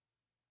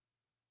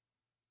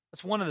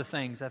 That's one of the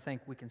things I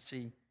think we can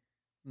see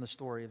from the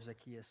story of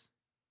Zacchaeus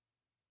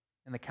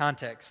in the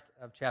context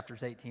of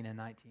chapters 18 and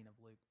 19 of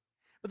Luke.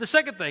 But the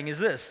second thing is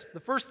this. The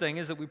first thing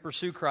is that we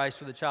pursue Christ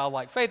with a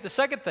childlike faith. The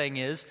second thing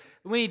is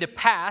that we need to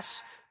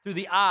pass through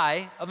the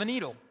eye of a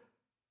needle.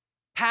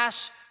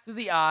 Pass through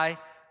the eye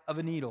of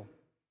a needle.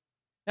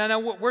 Now,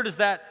 where does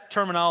that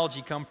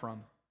terminology come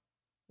from?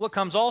 Well, it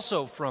comes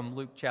also from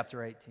Luke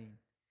chapter 18.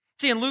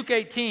 See, in Luke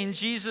 18,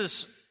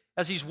 Jesus,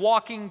 as He's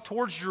walking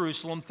towards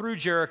Jerusalem through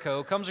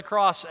Jericho, comes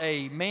across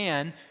a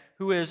man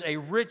who is a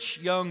rich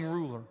young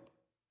ruler.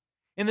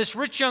 And this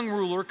rich young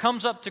ruler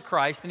comes up to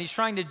Christ and he's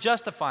trying to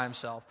justify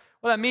himself.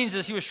 What that means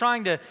is he was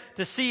trying to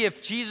see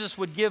if Jesus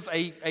would give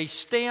a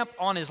stamp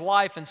on his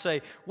life and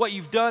say, what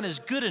you've done is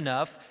good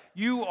enough.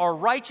 You are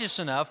righteous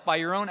enough by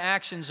your own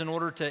actions in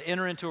order to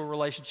enter into a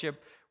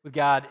relationship with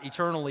God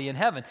eternally in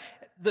heaven.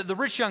 The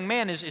rich young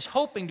man is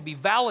hoping to be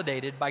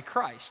validated by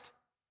Christ.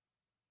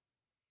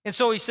 And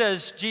so he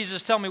says,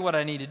 Jesus, tell me what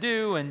I need to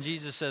do. And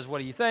Jesus says, what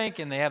do you think?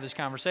 And they have this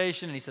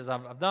conversation. And he says,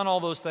 I've done all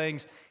those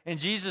things.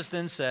 And Jesus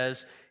then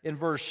says in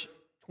verse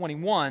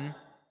 21,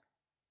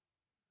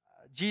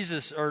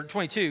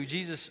 22,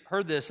 Jesus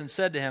heard this and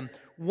said to him,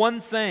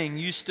 one thing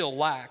you still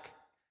lack.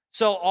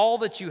 Sell all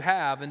that you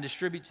have and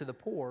distribute to the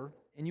poor,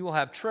 and you will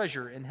have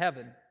treasure in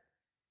heaven.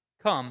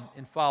 Come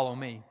and follow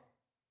me.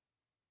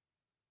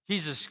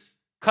 Jesus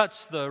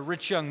cuts the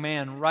rich young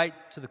man right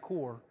to the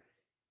core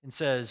and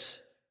says,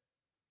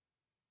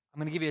 I'm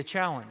going to give you a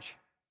challenge.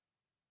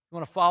 You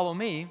want to follow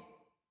me,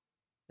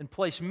 then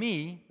place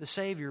me, the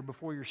Savior,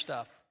 before your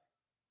stuff.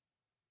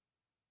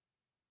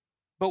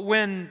 But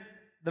when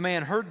the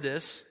man heard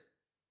this,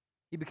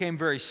 he became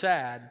very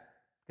sad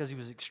because he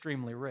was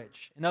extremely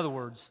rich. In other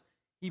words,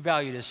 he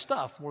valued his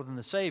stuff more than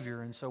the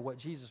Savior, and so what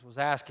Jesus was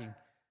asking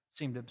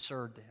seemed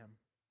absurd to him.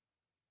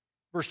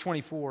 Verse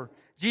 24,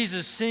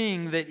 Jesus,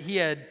 seeing that he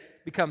had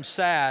become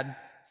sad,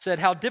 said,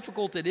 how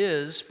difficult it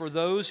is for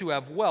those who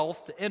have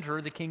wealth to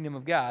enter the kingdom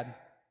of God.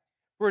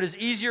 For it is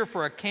easier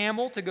for a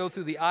camel to go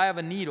through the eye of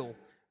a needle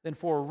than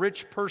for a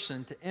rich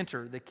person to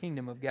enter the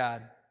kingdom of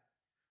God.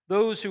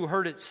 Those who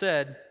heard it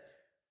said,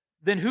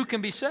 then who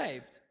can be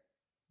saved?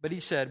 But he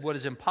said, what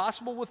is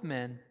impossible with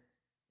men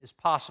is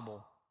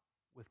possible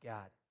with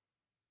God.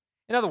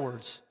 In other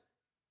words,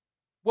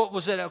 what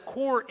was at a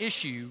core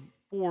issue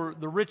for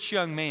the rich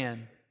young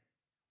man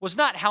was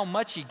not how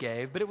much he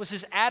gave, but it was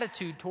his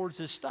attitude towards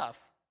his stuff.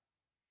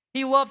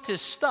 He loved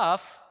his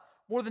stuff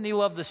more than he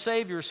loved the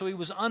Savior, so he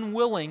was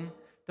unwilling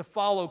to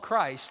follow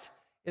Christ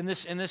in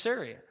this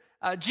area.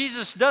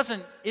 Jesus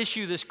doesn't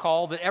issue this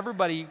call that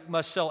everybody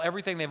must sell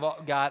everything they've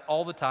got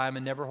all the time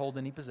and never hold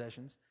any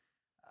possessions.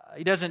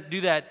 He doesn't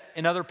do that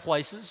in other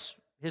places.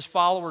 His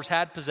followers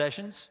had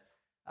possessions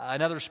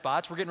in other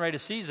spots. We're getting ready to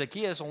see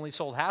Zacchaeus only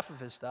sold half of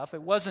his stuff.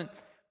 The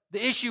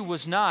issue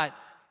was not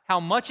how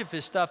much of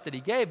his stuff that he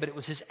gave, but it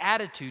was his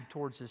attitude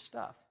towards his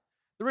stuff.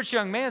 The rich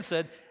young man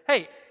said,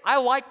 hey, I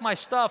like my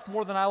stuff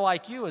more than I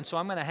like you, and so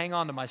I'm going to hang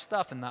on to my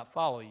stuff and not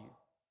follow you.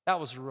 That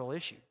was the real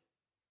issue.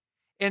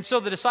 And so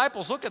the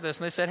disciples look at this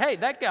and they said, hey,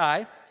 that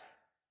guy,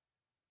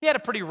 he had a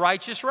pretty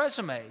righteous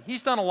resume.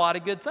 He's done a lot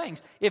of good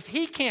things. If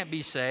he can't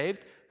be saved,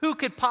 who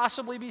could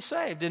possibly be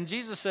saved? And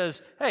Jesus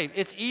says, hey,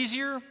 it's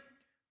easier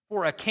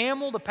for a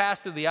camel to pass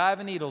through the eye of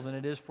a needle than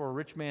it is for a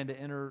rich man to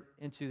enter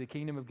into the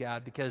kingdom of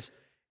God, because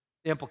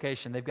the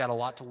implication, they've got a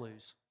lot to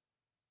lose.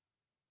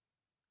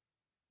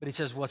 But he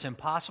says, what's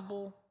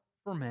impossible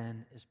for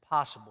men is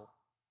possible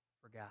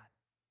for God.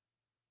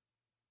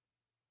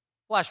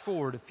 Flash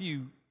forward a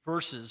few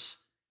verses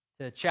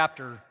to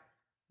chapter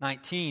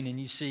 19, and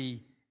you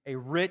see a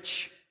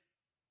rich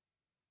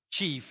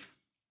chief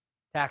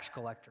tax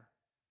collector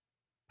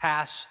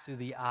pass through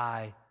the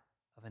eye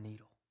of a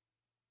needle.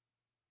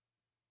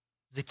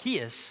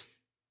 Zacchaeus,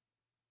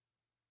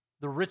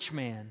 the rich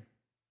man,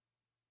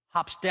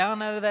 hops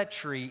down out of that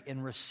tree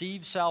and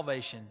receives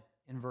salvation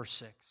in verse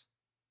 6.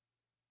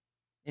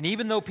 And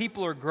even though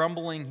people are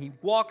grumbling, he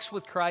walks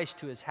with Christ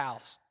to his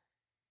house.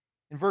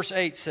 And verse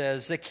 8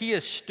 says,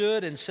 Zacchaeus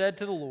stood and said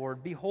to the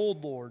Lord,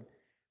 behold, Lord,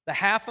 the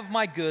half of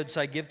my goods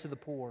I give to the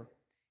poor.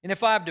 And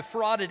if I have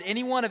defrauded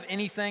anyone of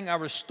anything, I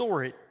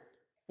restore it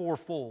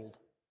fourfold.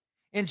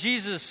 And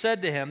Jesus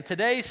said to him,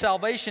 today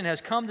salvation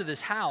has come to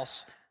this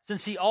house,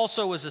 since he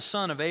also is a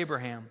son of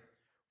Abraham.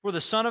 For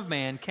the Son of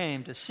Man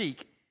came to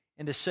seek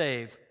and to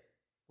save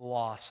the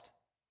lost.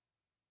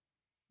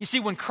 You see,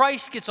 when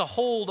Christ gets a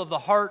hold of the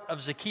heart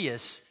of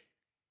Zacchaeus,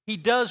 he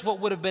does what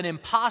would have been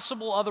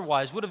impossible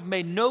otherwise, would have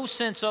made no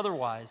sense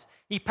otherwise.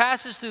 He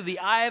passes through the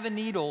eye of a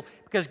needle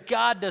because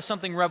God does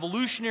something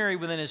revolutionary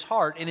within his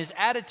heart, and his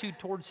attitude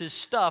towards his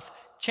stuff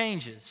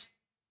changes.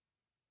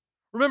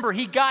 Remember,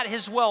 he got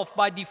his wealth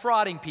by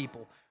defrauding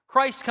people.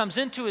 Christ comes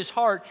into his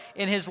heart,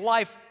 and his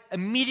life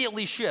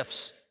immediately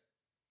shifts.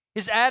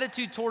 His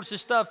attitude towards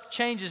his stuff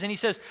changes, and he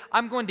says,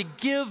 I'm going to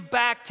give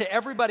back to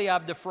everybody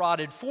I've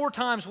defrauded 4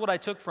 times what I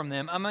took from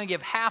them. I'm going to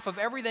give half of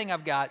everything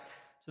I've got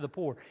to the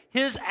poor.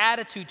 His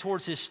attitude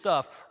towards his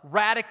stuff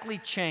radically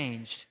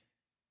changed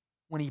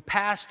when he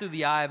passed through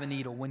the eye of a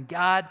needle, when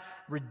God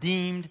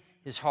redeemed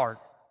his heart.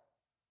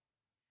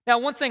 Now,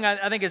 one thing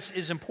I think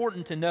is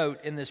important to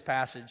note in this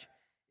passage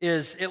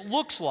is it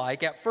looks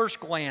like, at first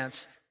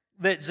glance,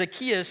 that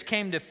Zacchaeus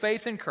came to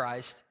faith in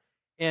Christ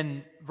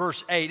in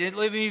verse 8. It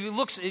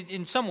looks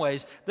in some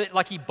ways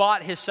like he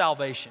bought his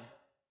salvation,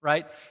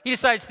 right? He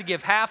decides to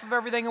give half of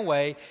everything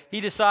away.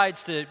 He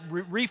decides to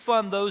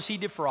refund those he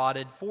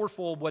defrauded,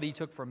 fourfold what he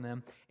took from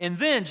them. And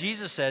then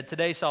Jesus said,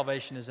 today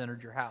salvation has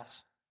entered your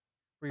house,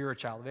 for you're a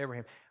child of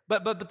Abraham.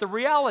 But the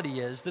reality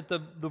is that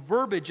the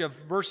verbiage of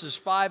verses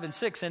 5 and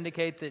 6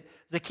 indicate that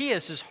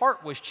Zacchaeus'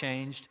 heart was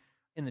changed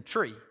in the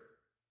tree.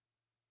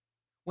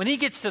 When he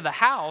gets to the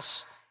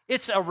house,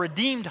 it's a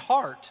redeemed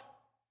heart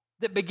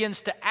that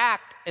begins to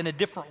act in a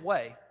different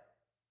way.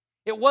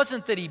 It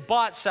wasn't that he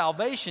bought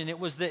salvation, it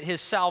was that his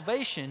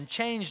salvation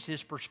changed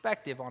his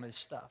perspective on his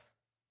stuff.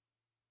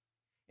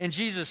 And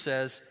Jesus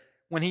says,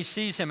 when he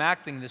sees him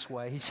acting this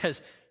way, he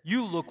says,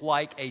 you look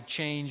like a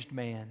changed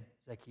man,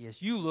 Zacchaeus.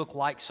 You look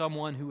like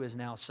someone who is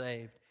now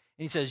saved.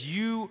 And he says,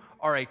 you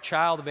are a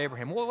child of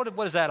Abraham.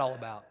 What is that all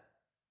about?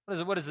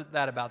 What is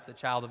that about, the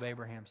child of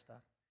Abraham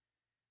stuff?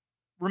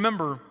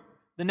 Remember,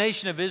 the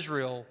nation of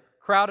Israel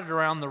crowded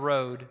around the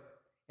road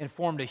and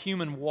formed a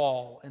human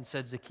wall and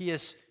said,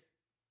 Zacchaeus,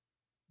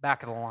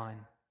 back of the line.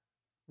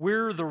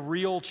 We're the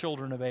real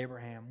children of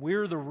Abraham.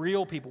 We're the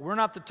real people. We're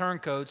not the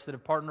turncoats that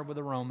have partnered with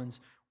the Romans.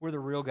 We're the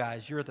real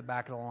guys. You're at the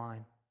back of the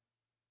line.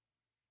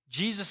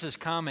 Jesus'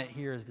 comment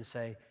here is to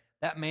say,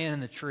 that man in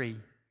the tree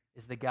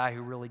is the guy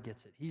who really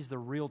gets it. He's the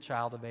real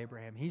child of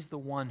Abraham. He's the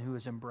one who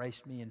has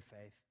embraced me in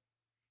faith.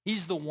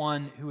 He's the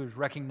one who has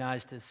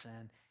recognized his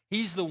sin.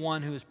 He's the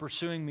one who is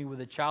pursuing me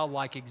with a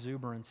childlike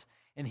exuberance.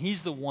 And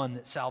he's the one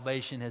that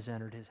salvation has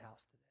entered his house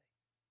today.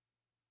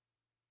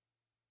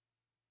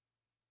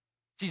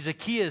 See,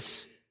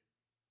 Zacchaeus'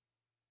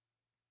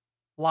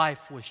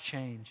 life was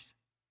changed.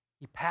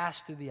 He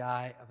passed through the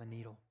eye of a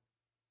needle.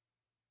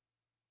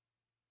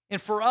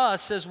 And for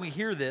us, as we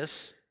hear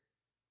this,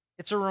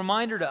 it's a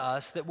reminder to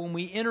us that when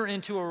we enter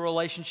into a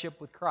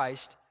relationship with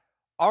Christ,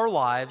 our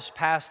lives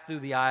pass through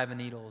the eye of a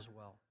needle as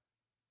well.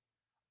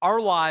 Our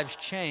lives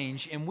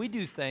change, and we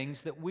do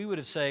things that we would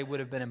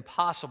have been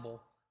impossible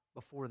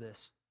before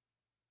this.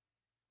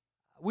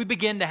 We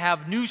begin to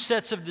have new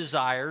sets of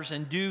desires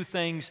and do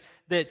things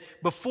that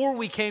before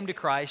we came to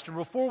Christ or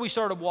before we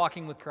started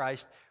walking with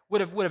Christ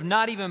would have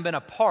not even been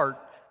a part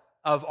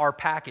of our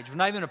package,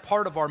 not even a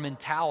part of our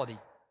mentality.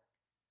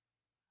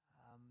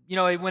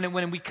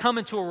 When we come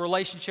into a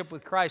relationship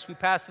with Christ, we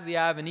pass through the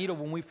eye of a needle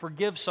when we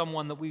forgive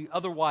someone that we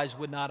otherwise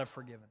would not have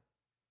forgiven.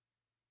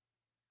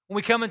 When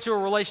we come into a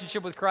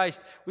relationship with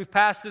Christ, we've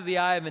passed through the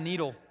eye of a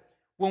needle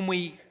when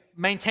we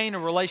maintain a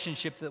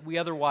relationship that we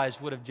otherwise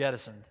would have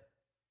jettisoned.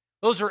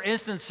 Those are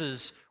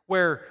instances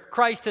where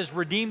Christ has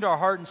redeemed our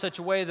heart in such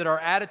a way that our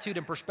attitude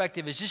and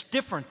perspective is just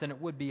different than it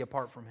would be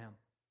apart from Him.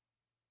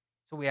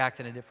 So we act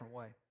in a different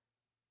way.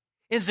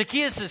 In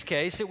Zacchaeus'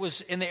 case, it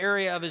was in the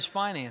area of his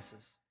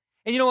finances.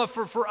 And you know what,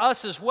 for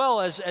us as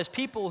well, as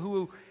people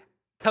who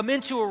come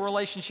into a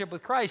relationship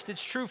with Christ,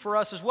 it's true for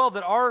us as well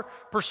that our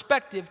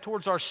perspective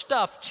towards our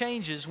stuff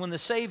changes when the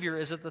Savior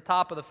is at the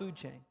top of the food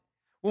chain.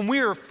 When we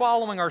are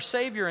following our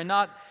Savior and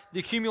not the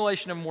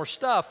accumulation of more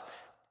stuff,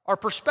 our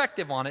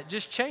perspective on it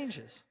just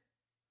changes.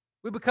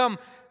 We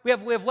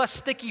have less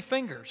sticky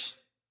fingers.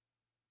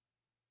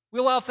 We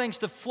allow things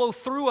to flow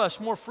through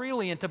us more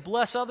freely and to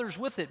bless others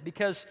with it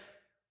because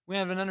we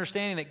have an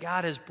understanding that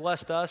God has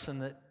blessed us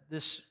and that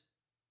this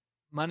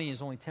money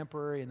is only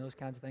temporary and those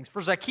kinds of things.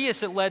 For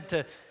Zacchaeus, it led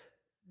to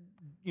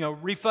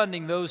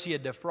refunding those he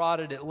had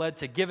defrauded. It led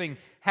to giving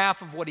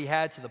half of what he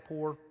had to the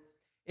poor.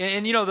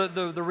 And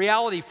the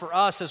reality for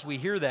us as we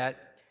hear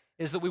that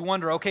is that we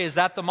wonder, okay, is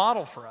that the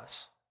model for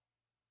us?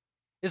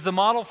 Is the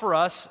model for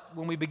us,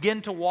 when we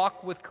begin to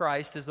walk with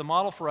Christ, is the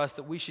model for us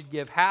that we should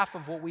give half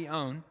of what we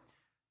own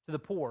to the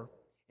poor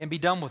and be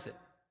done with it?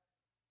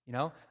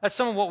 That's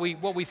some of what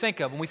we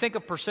think of. When we think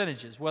of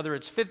percentages, whether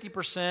it's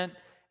 50%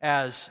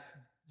 as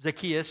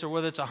Zacchaeus, or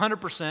whether it's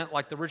 100%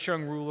 like the rich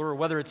young ruler, or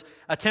whether it's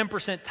a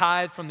 10%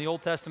 tithe from the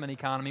Old Testament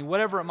economy,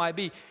 whatever it might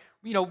be,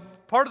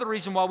 part of the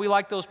reason why we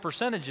like those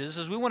percentages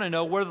is we want to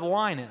know where the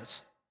line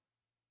is.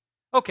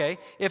 Okay,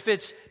 if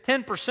it's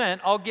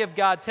 10%, I'll give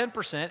God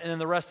 10%, and then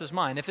the rest is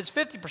mine. If it's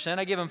 50%,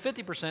 I give Him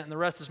 50%, and the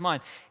rest is mine.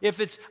 If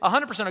it's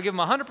 100%, I'll give Him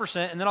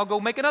 100%, and then I'll go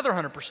make another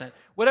 100%.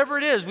 Whatever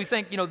it is, we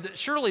think,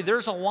 surely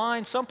there's a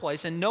line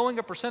someplace, and knowing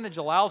a percentage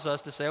allows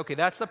us to say, okay,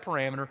 that's the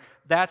parameter,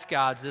 that's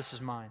God's, this is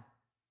mine.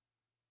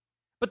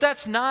 But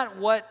that's not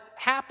what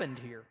happened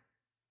here.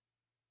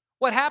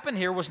 What happened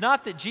here was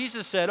not that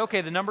Jesus said,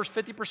 okay, the number's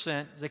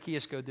 50%,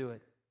 Zacchaeus, go do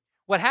it.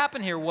 What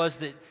happened here was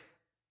that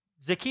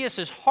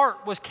Zacchaeus'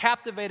 heart was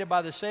captivated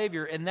by the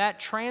Savior, and that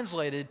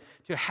translated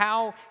to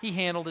how he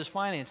handled his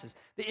finances.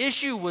 The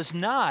issue was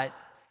not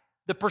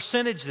the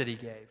percentage that he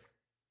gave.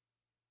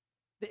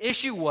 The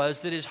issue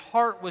was that his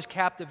heart was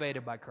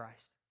captivated by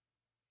Christ.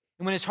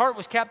 And when his heart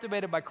was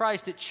captivated by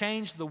Christ, it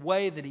changed the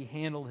way that he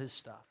handled his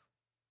stuff.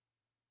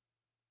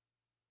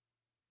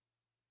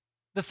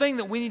 The thing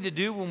that we need to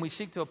do when we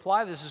seek to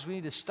apply this is we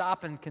need to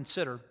stop and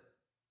consider,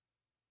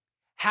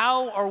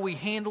 how are we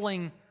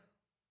handling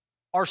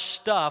our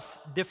stuff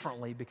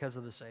differently because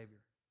of the Savior?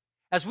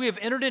 As we have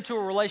entered into a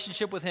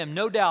relationship with Him,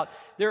 no doubt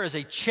there is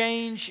a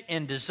change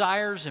in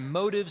desires and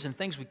motives and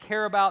things we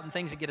care about and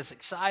things that get us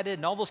excited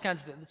and all those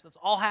kinds of things. That's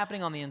all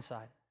happening on the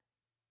inside.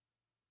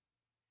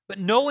 But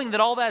knowing that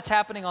all that's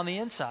happening on the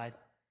inside,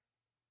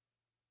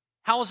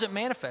 how is it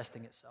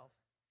manifesting itself?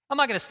 I'm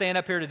not going to stand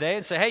up here today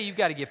and say, hey, you've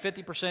got to give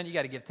 50%, you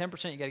got to give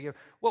 10%, you got to give...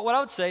 What I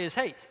would say is,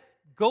 hey,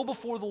 go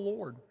before the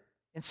Lord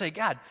and say,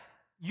 God,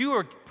 you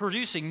are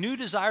producing new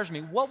desires in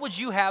me. What would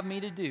you have me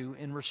to do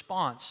in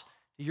response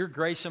to your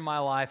grace in my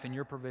life and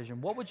your provision?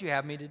 What would you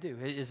have me to do?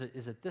 Is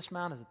it this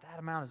amount? Is it that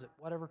amount? Is it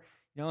whatever?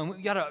 And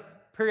we got to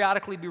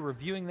periodically be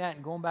reviewing that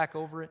and going back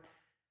over it.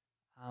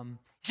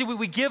 See,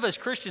 we give as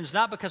Christians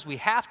not because we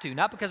have to,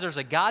 not because there's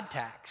a God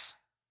tax.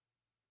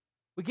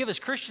 We give as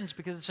Christians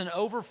because it's an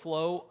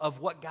overflow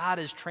of what God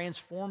is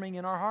transforming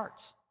in our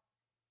hearts.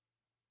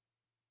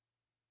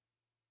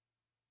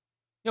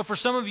 For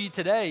some of you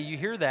today, you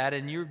hear that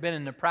and you've been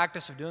in the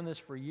practice of doing this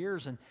for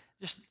years, and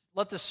just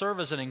let this serve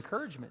as an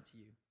encouragement to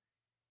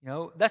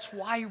you. That's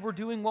why we're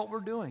doing what we're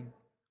doing.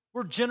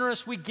 We're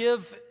generous. We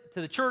give to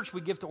the church.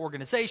 We give to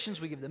organizations.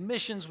 We give to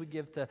missions. We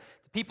give to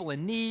people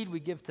in need. We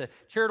give to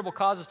charitable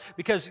causes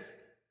because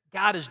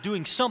God is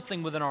doing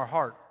something within our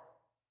heart.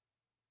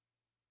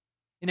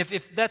 And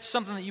if that's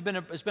something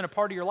that has been a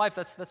part of your life,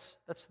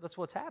 that's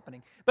what's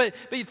happening. But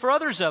for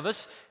others of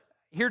us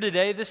here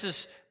today, this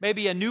is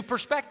maybe a new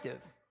perspective.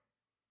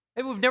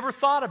 Maybe we've never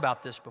thought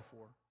about this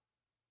before.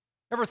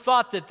 Never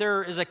thought that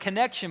there is a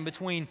connection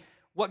between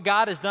what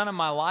God has done in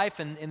my life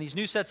and these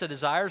new sets of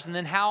desires, and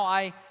then how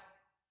I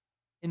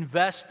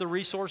invest the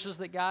resources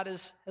that God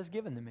has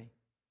given to me.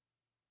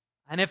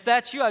 And if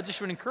that's you, I just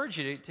would encourage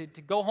you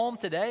to go home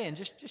today and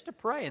just to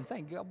pray and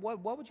think,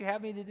 what would you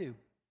have me to do?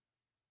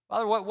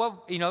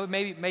 Father,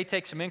 it may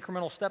take some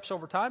incremental steps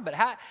over time, but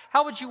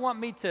how would you want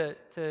me to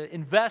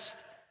invest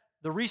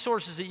the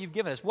resources that you've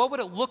given us? What would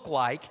it look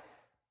like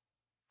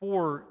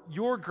for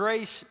your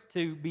grace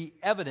to be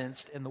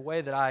evidenced in the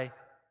way that I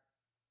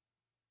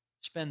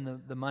spend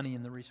the money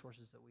and the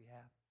resources that we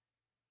have?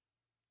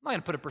 I'm not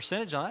going to put a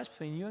percentage on that. It's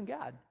between you and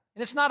God.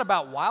 And it's not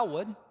about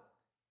Wildwood.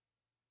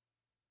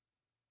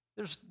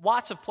 There's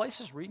lots of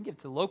places where you can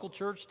give to local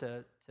church,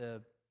 to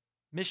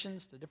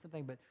missions, to different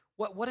things.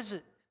 But what is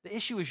it? The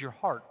issue is your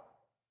heart.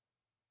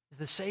 Is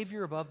the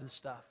Savior above the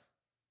stuff?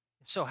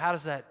 If so, how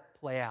does that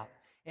play out?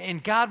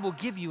 And God will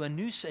give you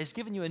has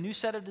given you a new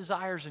set of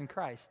desires in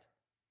Christ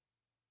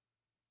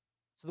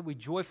so that we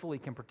joyfully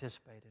can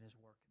participate in His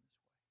work in this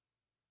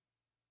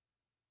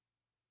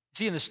way.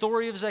 See, in the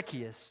story of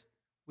Zacchaeus,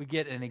 we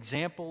get an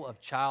example of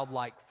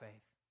childlike faith.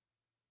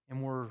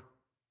 And we're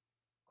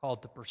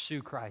called to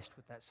pursue Christ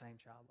with that same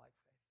childlike faith.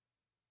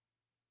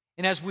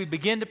 And as we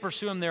begin to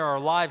pursue Him there, our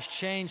lives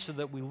change so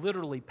that we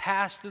literally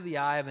pass through the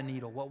eye of a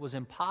needle. What was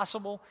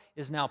impossible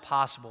is now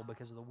possible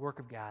because of the work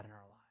of God in our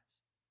lives.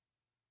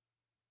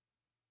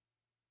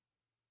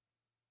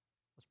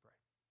 Let's pray.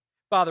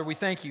 Father, we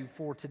thank You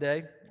for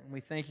today, and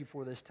we thank You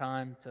for this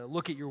time to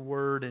look at Your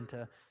Word and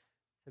to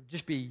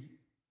just be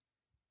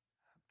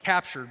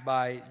captured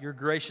by Your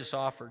gracious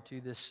offer to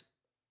this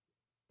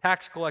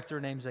tax collector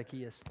named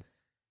Zacchaeus,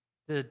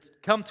 to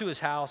come to his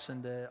house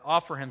and to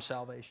offer him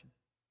salvation.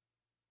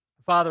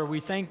 Father, we're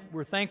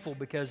thankful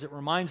because it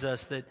reminds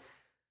us that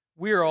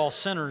we are all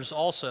sinners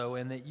also,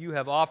 and that You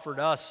have offered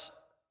us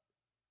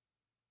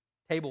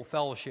table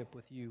fellowship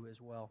with You as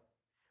well.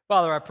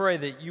 Father, I pray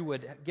that You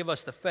would give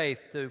us the faith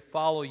to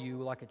follow You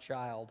like a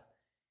child.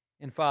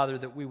 And Father,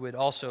 that we would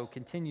also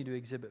continue to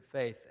exhibit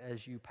faith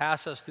as You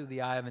pass us through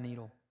the eye of a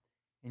needle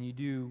and You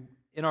do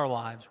in our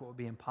lives what would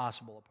be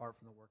impossible apart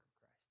from the work of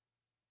Christ.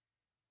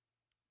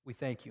 We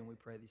thank You and we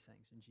pray these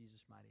things in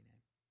Jesus' mighty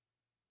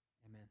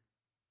name. Amen.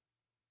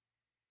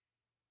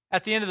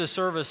 At the end of the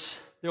service,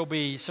 there will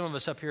be some of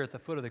us up here at the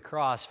foot of the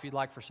cross if you'd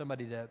like for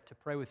somebody to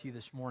pray with you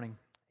this morning.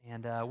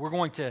 And we're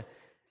going to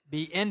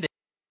be ending.